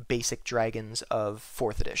basic dragons of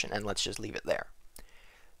 4th edition, and let's just leave it there.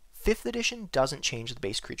 5th edition doesn't change the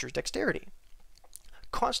base creature's dexterity.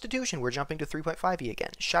 Constitution, we're jumping to 3.5e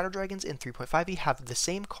again. Shadow Dragons in 3.5e have the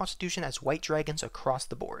same constitution as white dragons across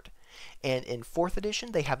the board. And in 4th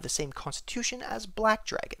edition, they have the same constitution as black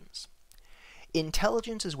dragons.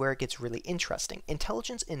 Intelligence is where it gets really interesting.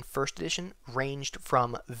 Intelligence in 1st edition ranged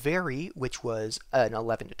from Very, which was an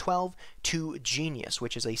 11 to 12, to Genius,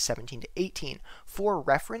 which is a 17 to 18. For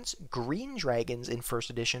reference, green dragons in 1st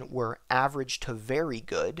edition were average to very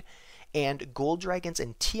good, and gold dragons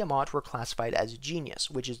and Tiamat were classified as Genius,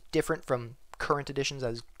 which is different from current editions,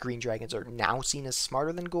 as green dragons are now seen as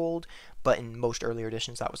smarter than gold, but in most earlier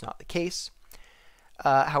editions that was not the case.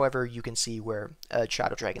 However, you can see where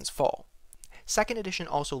shadow dragons fall. 2nd edition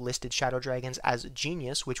also listed shadow dragons as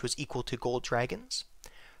Genius, which was equal to gold dragons.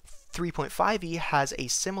 3.5e has a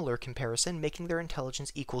similar comparison, making their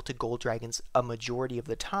intelligence equal to gold dragons a majority of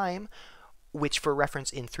the time, which for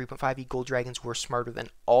reference in 3.5e, gold dragons were smarter than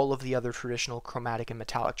all of the other traditional chromatic and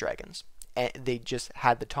metallic dragons. And they just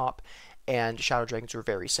had the top, and shadow dragons were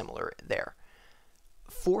very similar there.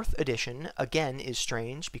 4th edition, again, is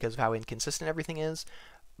strange because of how inconsistent everything is,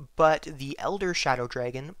 but the Elder Shadow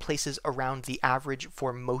Dragon places around the average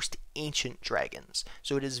for most ancient dragons.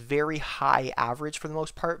 So it is very high average for the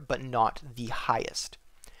most part, but not the highest.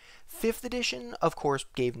 5th edition, of course,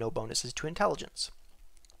 gave no bonuses to intelligence.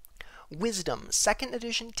 Wisdom. 2nd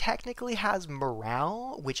edition technically has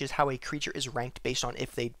morale, which is how a creature is ranked based on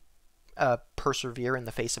if they persevere in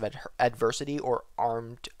the face of adversity or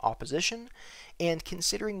armed opposition. And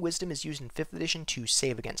considering wisdom is used in 5th edition to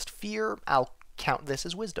save against fear, I'll count this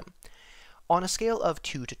as wisdom. On a scale of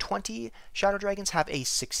 2 to 20, shadow dragons have a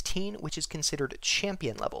 16, which is considered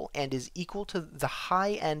champion level and is equal to the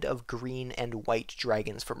high end of green and white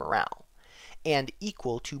dragons for morale, and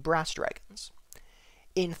equal to brass dragons.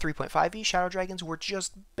 In 3.5e, shadow dragons were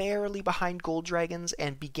just barely behind gold dragons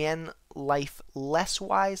and began life less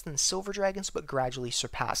wise than silver dragons, but gradually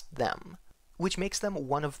surpassed them, which makes them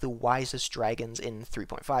one of the wisest dragons in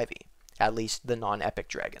 3.5e, at least the non-epic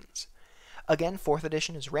dragons. Again, 4th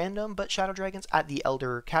edition is random, but shadow dragons at the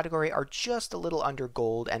elder category are just a little under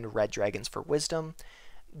gold and red dragons for wisdom.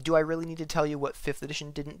 Do I really need to tell you what 5th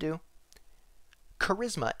edition didn't do?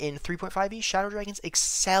 Charisma. In 3.5e, shadow dragons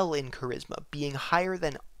excel in charisma, being higher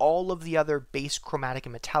than all of the other base chromatic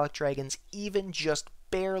and metallic dragons, even just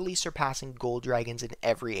barely surpassing gold dragons in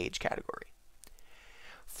every age category.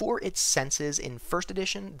 For its senses in 1st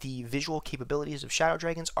edition, the visual capabilities of shadow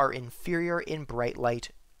dragons are inferior in bright light,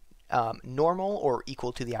 normal or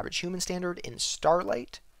equal to the average human standard in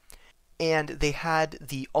starlight, and they had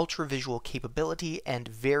the ultra-visual capability and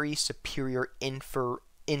very superior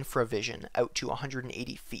infravision out to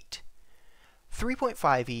 180 feet.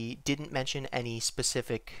 3.5e didn't mention any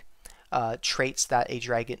specific traits that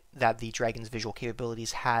the dragon's visual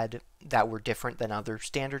capabilities had that were different than other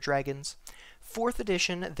standard dragons. 4th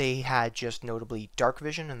edition, they had just notably dark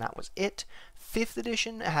vision, and that was it. 5th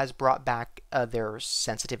edition has brought back their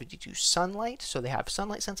sensitivity to sunlight, so they have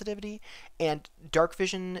sunlight sensitivity, and dark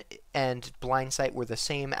vision and blind sight were the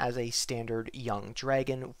same as a standard young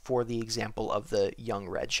dragon, for the example of the young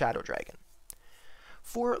red shadow dragon.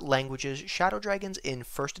 For languages, shadow dragons in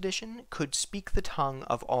 1st edition could speak the tongue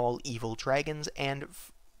of all evil dragons and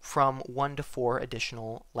from 1 to 4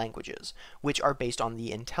 additional languages, which are based on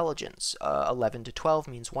the intelligence. 11 to 12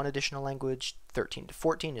 means 1 additional language, 13 to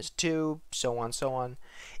 14 is 2, so on, so on.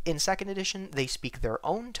 In 2nd edition, they speak their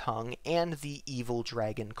own tongue and the evil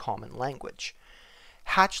dragon common language.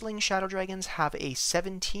 Hatchling shadow dragons have a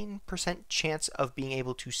 17% chance of being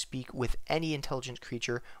able to speak with any intelligent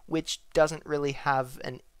creature, which doesn't really have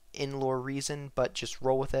an in-lore reason, but just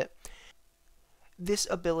roll with it. This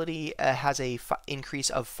ability has a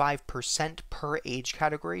increase of 5% per age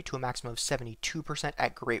category to a maximum of 72%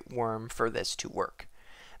 at Great Worm for this to work,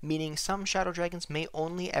 meaning some shadow dragons may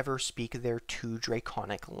only ever speak their 2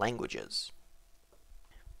 draconic languages.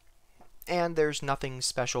 And there's nothing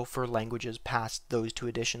special for languages past those 2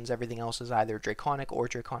 editions. Everything else is either draconic or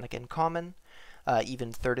draconic in common.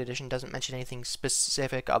 Even 3rd edition doesn't mention anything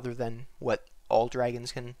specific other than what all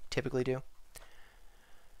dragons can typically do.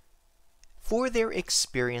 For their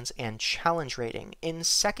experience and challenge rating, in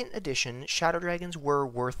 2nd edition, shadow dragons were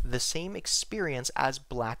worth the same experience as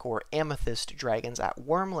black or amethyst dragons at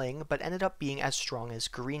Wormling, but ended up being as strong as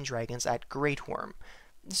green dragons at Great Worm,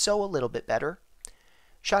 so a little bit better.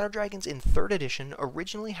 Shadow dragons in 3rd edition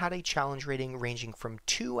originally had a challenge rating ranging from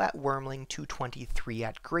 2 at Wormling to 23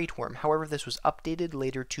 at Great Worm. However, this was updated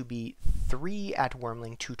later to be 3 at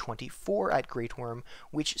Wormling to 24 at Great Worm,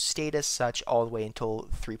 which stayed as such all the way until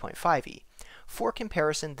 3.5e. For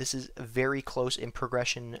comparison, this is very close in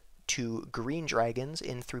progression to green dragons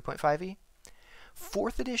in 3.5e.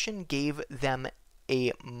 4th edition gave them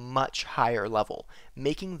a much higher level,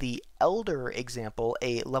 making the Elder example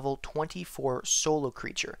a level 24 solo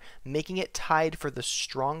creature, making it tied for the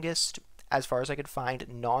strongest, as far as I could find,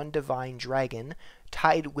 non-divine dragon,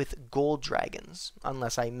 tied with gold dragons,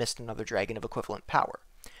 unless I missed another dragon of equivalent power.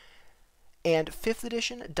 And 5th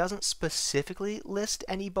edition doesn't specifically list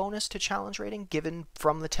any bonus to challenge rating given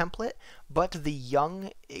from the template, but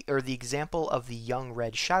the example of the young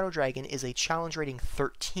red shadow dragon is a challenge rating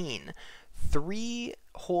 13, 3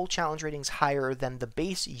 whole challenge ratings higher than the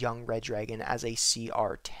base young red dragon as a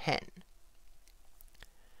CR 10.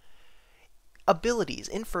 Abilities.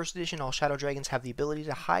 In 1st edition, all shadow dragons have the ability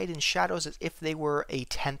to hide in shadows as if they were a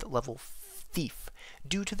 10th level thief.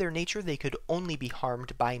 Due to their nature, they could only be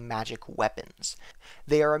harmed by magic weapons.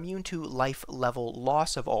 They are immune to life level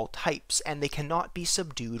loss of all types, and they cannot be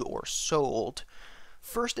subdued or sold.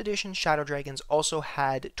 1st edition shadow dragons also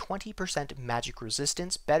had 20% magic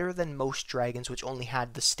resistance, better than most dragons which only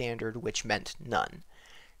had the standard, which meant none.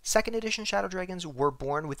 2nd edition shadow dragons were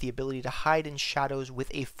born with the ability to hide in shadows with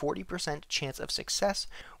a 40% chance of success,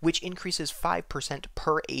 which increases 5%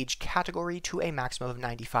 per age category to a maximum of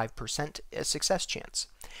 95% success chance.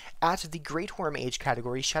 At the Great Worm age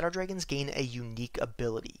category, shadow dragons gain a unique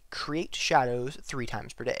ability: create shadows 3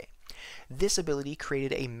 times per day. This ability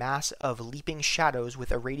created a mass of leaping shadows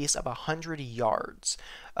with a radius of 100 yards,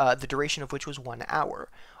 the duration of which was 1 hour.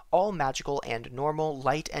 All magical and normal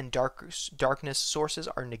light and darkness sources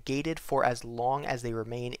are negated for as long as they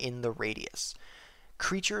remain in the radius.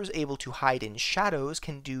 Creatures able to hide in shadows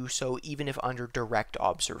can do so even if under direct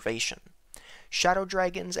observation. Shadow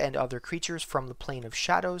dragons and other creatures from the plane of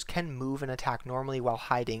shadows can move and attack normally while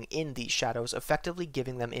hiding in these shadows, effectively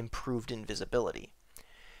giving them improved invisibility.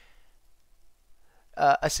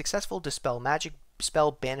 A successful Dispel Magic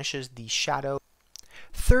spell banishes the shadow.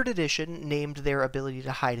 3rd edition named their ability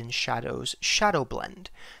to hide in shadows Shadow Blend.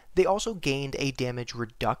 They also gained a damage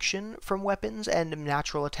reduction from weapons and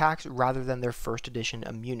natural attacks rather than their 1st edition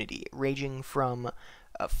immunity, ranging from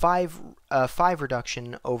 5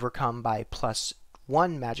 reduction overcome by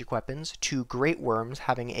 +1 magic weapons to Great Worms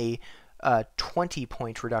having a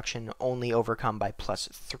 20-point reduction only overcome by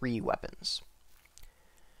 +3 weapons.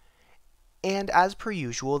 And as per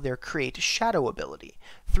usual, their Create Shadow ability.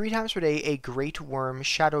 3 times per day, a Great Worm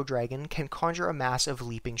Shadow Dragon can conjure a mass of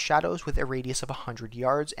leaping shadows with a radius of 100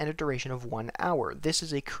 yards and a duration of 1 hour. This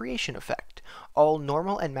is a creation effect. All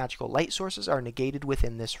normal and magical light sources are negated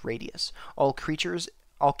within this radius. All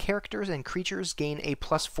characters and creatures gain a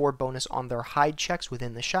 +4 bonus on their hide checks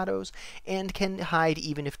within the shadows, and can hide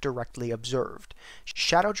even if directly observed.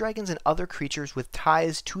 Shadow dragons and other creatures with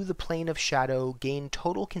ties to the plane of shadow gain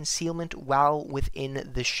total concealment while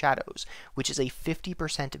within the shadows, which is a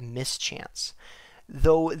 50% mischance.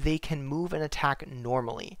 Though they can move and attack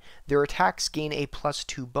normally, their attacks gain a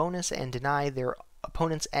 +2 bonus and deny their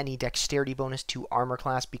opponents any dexterity bonus to armor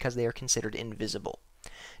class because they are considered invisible.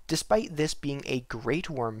 Despite this being a Great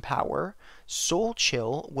Worm power, Soul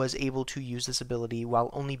Chill was able to use this ability while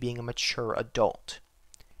only being a mature adult.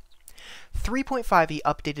 3.5e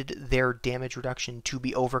updated their damage reduction to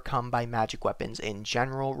be overcome by magic weapons in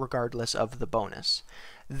general, regardless of the bonus.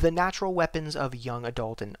 The natural weapons of young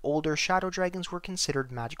adult and older shadow dragons were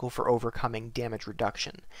considered magical for overcoming damage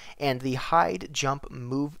reduction, and the hide, jump,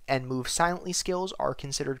 move, and move silently skills are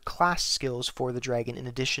considered class skills for the dragon in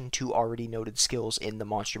addition to already noted skills in the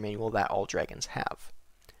monster manual that all dragons have.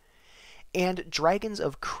 And Dragons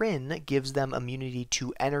of Krynn gives them immunity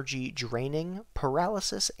to energy draining,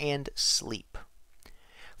 paralysis, and sleep.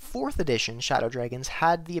 4th edition Shadow Dragons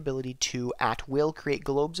had the ability to, at will, create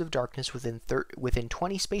globes of darkness within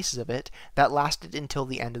 20 spaces of it that lasted until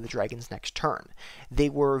the end of the dragon's next turn. They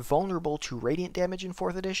were vulnerable to radiant damage in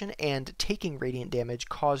 4th edition, and taking radiant damage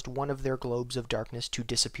caused one of their globes of darkness to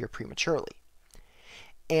disappear prematurely.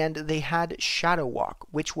 And they had Shadow Walk,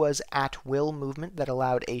 which was at-will movement that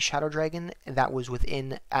allowed a Shadow Dragon that was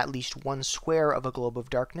within at least 1 square of a globe of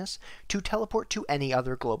darkness to teleport to any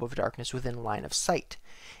other globe of darkness within line of sight.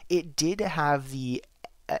 It did have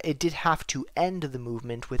to end the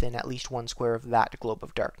movement within at least 1 square of that globe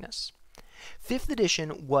of darkness. 5th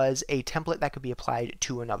edition was a template that could be applied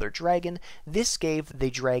to another dragon. This gave the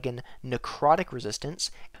dragon necrotic resistance,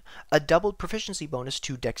 a doubled proficiency bonus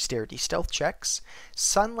to dexterity stealth checks,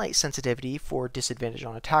 sunlight sensitivity for disadvantage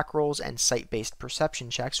on attack rolls and sight-based perception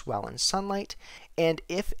checks while in sunlight, and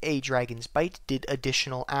if a dragon's bite did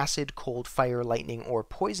additional acid, cold, fire, lightning, or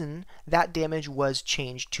poison, that damage was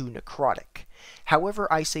changed to necrotic.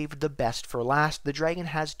 However, I saved the best for last. The dragon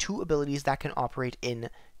has 2 abilities that can operate in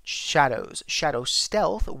shadows. Shadow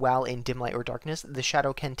Stealth, while in dim light or darkness, the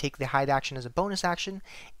shadow can take the hide action as a bonus action,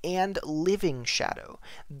 and Living Shadow,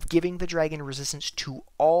 giving the dragon resistance to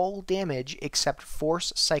all damage except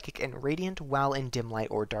Force, Psychic, and Radiant while in dim light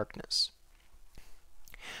or darkness.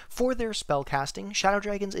 For their spellcasting, Shadow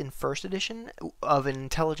Dragons in 1st edition of an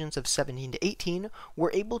intelligence of 17 to 18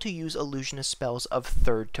 were able to use illusionist spells of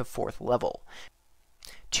 3rd to 4th level.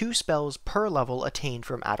 2 spells per level attained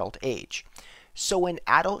from adult age. So an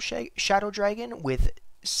adult Shadow Dragon with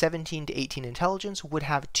 17 to 18 intelligence would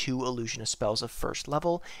have 2 illusionist spells of 1st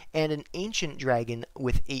level, and an ancient dragon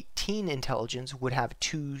with 18 intelligence would have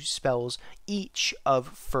 2 spells each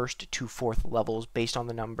of 1st to 4th levels based on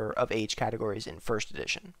the number of age categories in 1st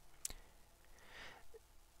edition.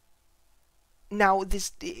 Now,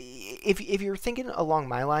 if you're thinking along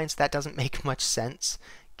my lines, that doesn't make much sense,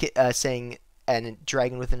 saying a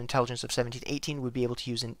dragon with an intelligence of 17 to 18 would be able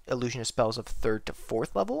to use illusionist spells of 3rd to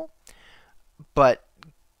 4th level, but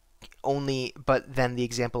then the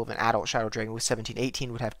example of an adult Shadow Dragon with 17 to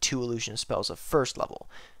 18 would have 2 illusionist spells of 1st level.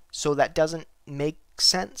 So that doesn't make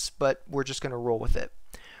sense, but we're just going to roll with it.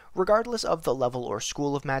 Regardless of the level or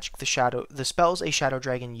school of magic, the spells a Shadow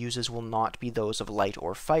Dragon uses will not be those of light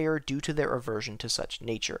or fire due to their aversion to such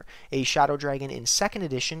nature. A Shadow Dragon in 2nd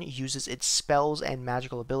edition uses its spells and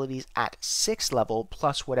magical abilities at 6th level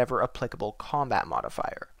plus whatever applicable combat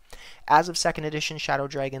modifier. As of 2nd edition, Shadow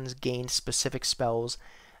Dragons gained specific spells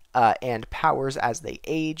and powers as they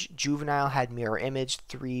age. Juvenile had Mirror Image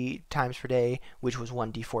 3 times per day, which was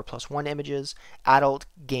 1d4 plus 1 images. Adult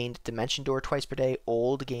gained Dimension Door twice per day.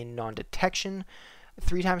 Old gained Non-Detection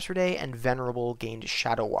 3 times per day. And Venerable gained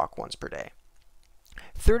Shadow Walk once per day.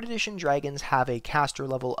 3rd edition dragons have a caster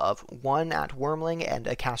level of 1 at Wormling and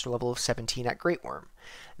a caster level of 17 at Great Worm.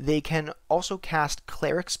 They can also cast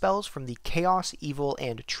cleric spells from the Chaos, Evil,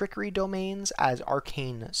 and Trickery domains as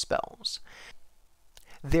arcane spells.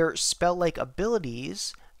 Their spell-like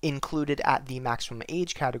abilities included at the maximum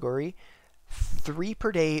age category: 3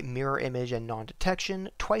 per day Mirror Image and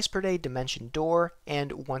Non-Detection, twice per day Dimension Door,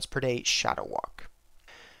 and once per day Shadow Walk.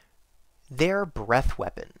 Their breath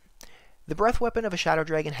weapon. The breath weapon of a Shadow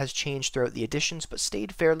Dragon has changed throughout the editions, but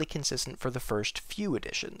stayed fairly consistent for the first few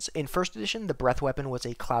editions. In 1st edition, the breath weapon was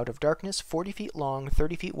a cloud of darkness 40 feet long,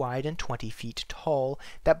 30 feet wide, and 20 feet tall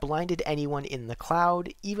that blinded anyone in the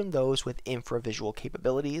cloud, even those with infravisual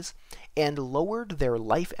capabilities, and lowered their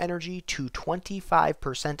life energy to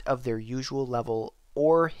 25% of their usual level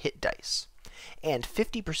or hit dice, and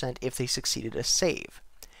 50% if they succeeded a save.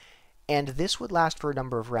 And this would last for a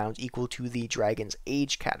number of rounds equal to the dragon's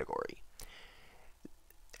age category.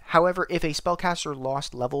 However, if a spellcaster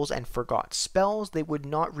lost levels and forgot spells, they would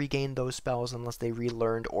not regain those spells unless they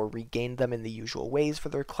relearned or regained them in the usual ways for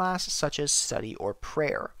their class, such as study or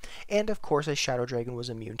prayer. And of course, a Shadow Dragon was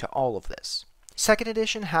immune to all of this. 2nd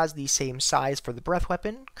edition has the same size for the breath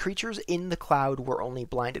weapon. Creatures in the cloud were only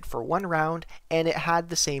blinded for 1 round, and it had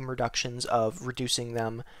the same reductions of reducing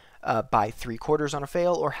them by 3/4 on a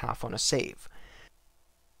fail or half on a save.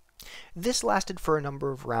 This lasted for a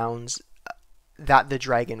number of rounds that the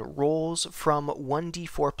dragon rolls, from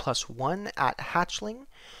 1d4 plus 1 at hatchling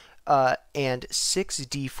and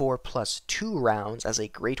 6d4 plus 2 rounds as a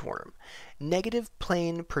Great Worm. Negative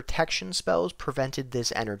plane protection spells prevented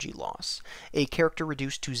this energy loss. A character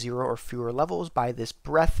reduced to 0 or fewer levels by this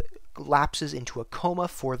breath lapses into a coma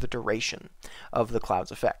for the duration of the cloud's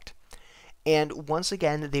effect. And once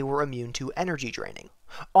again, they were immune to energy draining.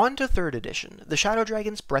 On to 3rd edition. The Shadow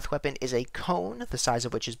Dragon's breath weapon is a cone, the size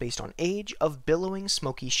of which is based on age, of billowing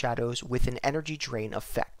smoky shadows with an energy drain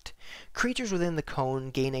effect. Creatures within the cone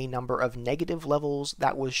gain a number of negative levels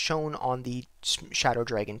that was shown on the Shadow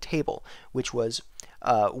Dragon table, which was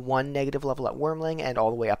 1 negative level at Wormling and all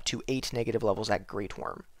the way up to 8 negative levels at Great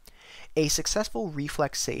Worm. A successful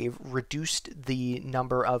reflex save reduced the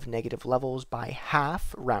number of negative levels by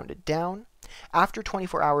half, rounded down. After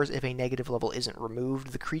 24 hours, if a negative level isn't removed,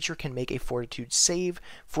 the creature can make a fortitude save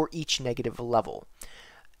for each negative level.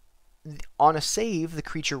 On a save, the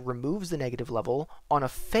creature removes the negative level. On a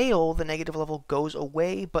fail, the negative level goes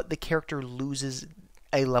away, but the character loses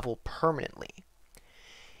a level permanently.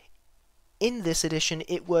 In this edition,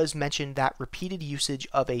 it was mentioned that repeated usage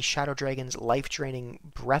of a Shadow Dragon's life-draining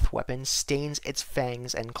breath weapon stains its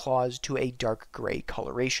fangs and claws to a dark gray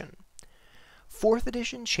coloration. 4th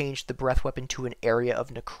edition changed the breath weapon to an area of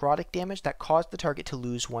necrotic damage that caused the target to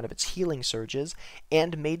lose one of its healing surges,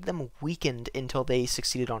 and made them weakened until they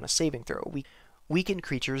succeeded on a saving throw. Weakened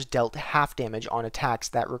creatures dealt half damage on attacks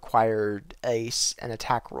that required an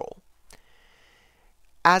attack roll.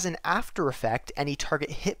 As an after effect, any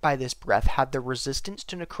target hit by this breath had their resistance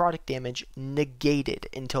to necrotic damage negated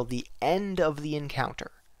until the end of the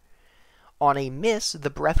encounter. On a miss, the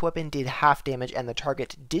breath weapon did half damage and the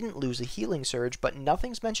target didn't lose a healing surge, but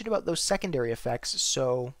nothing's mentioned about those secondary effects,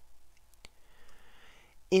 so...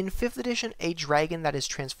 In 5th edition, a dragon that is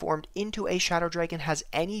transformed into a shadow dragon has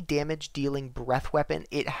any damage-dealing breath weapon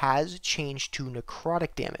it has changed to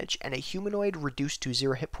necrotic damage, and a humanoid reduced to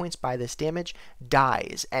 0 hit points by this damage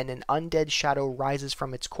dies, and an undead shadow rises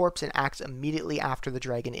from its corpse and acts immediately after the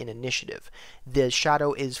dragon in initiative. The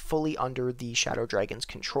shadow is fully under the shadow dragon's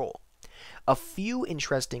control. A few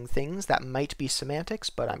interesting things that might be semantics,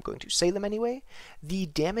 but I'm going to say them anyway. The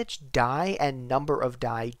damage die and number of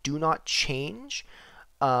die do not change,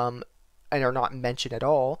 and are not mentioned at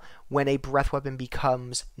all when a breath weapon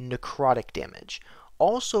becomes necrotic damage.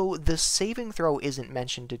 Also, the saving throw isn't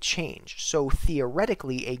mentioned to change, so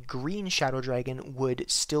theoretically a green shadow dragon would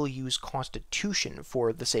still use Constitution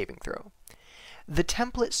for the saving throw. The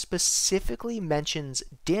template specifically mentions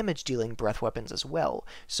damage-dealing breath weapons as well,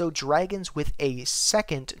 so dragons with a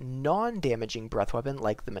second non-damaging breath weapon,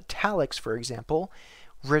 like the metallics for example,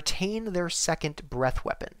 retain their second breath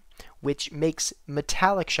weapon, which makes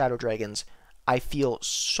metallic shadow dragons, I feel,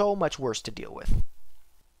 so much worse to deal with.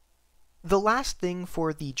 The last thing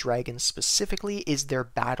for the dragons specifically is their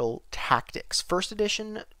battle tactics. 1st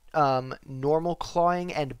edition, normal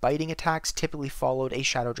clawing and biting attacks typically followed a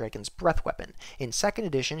shadow dragon's breath weapon. In 2nd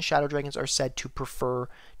edition, shadow dragons are said to prefer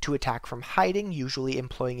to attack from hiding, usually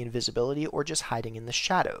employing invisibility or just hiding in the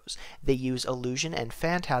shadows. They use illusion and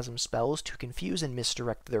phantasm spells to confuse and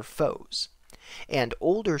misdirect their foes. And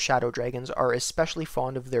older shadow dragons are especially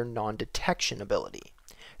fond of their non-detection ability.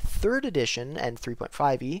 3rd edition and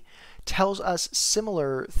 3.5e tells us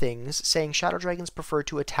similar things, saying shadow dragons prefer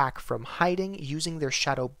to attack from hiding, using their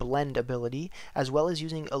shadow blend ability, as well as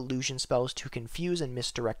using illusion spells to confuse and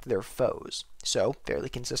misdirect their foes. So, fairly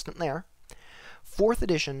consistent there. 4th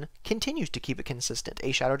edition continues to keep it consistent.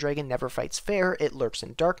 A shadow dragon never fights fair, it lurks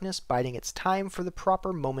in darkness, biding its time for the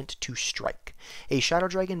proper moment to strike. A shadow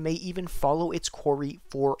dragon may even follow its quarry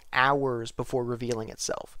for hours before revealing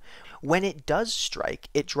itself. When it does strike,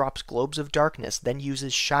 it drops globes of darkness, then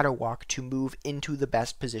uses Shadow Walk to move into the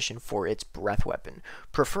best position for its breath weapon,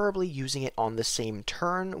 preferably using it on the same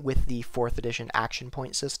turn with the 4th edition action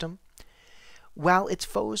point system. While its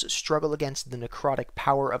foes struggle against the necrotic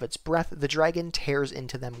power of its breath, the dragon tears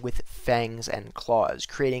into them with fangs and claws,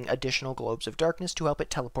 creating additional globes of darkness to help it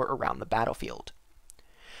teleport around the battlefield.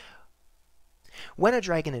 When a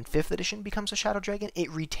dragon in 5th edition becomes a shadow dragon, it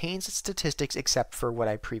retains its statistics except for what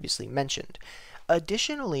I previously mentioned.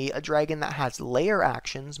 Additionally, a dragon that has lair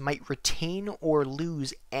actions might retain or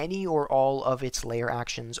lose any or all of its lair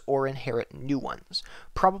actions or inherit new ones,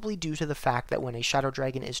 probably due to the fact that when a shadow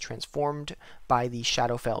dragon is transformed by the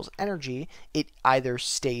Shadowfell's energy, it either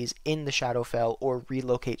stays in the Shadowfell or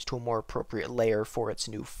relocates to a more appropriate lair for its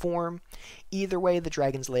new form. Either way, the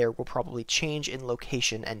dragon's lair will probably change in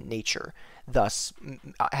location and nature, thus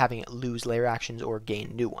having it lose lair actions or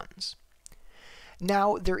gain new ones.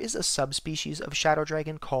 Now, there is a subspecies of shadow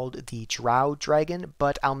dragon called the drow dragon,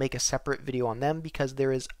 but I'll make a separate video on them because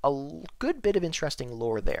there is a good bit of interesting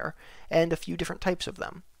lore there, and a few different types of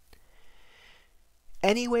them.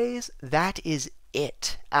 Anyways, that is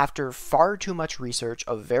it. After far too much research,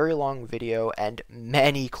 a very long video, and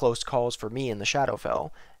many close calls for me in the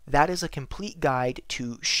Shadowfell, that is a complete guide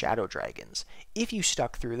to shadow dragons. If you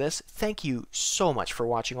stuck through this, thank you so much for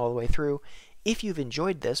watching all the way through. If you've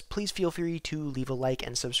enjoyed this, please feel free to leave a like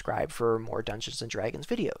and subscribe for more Dungeons & Dragons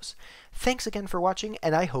videos. Thanks again for watching,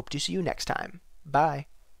 and I hope to see you next time. Bye!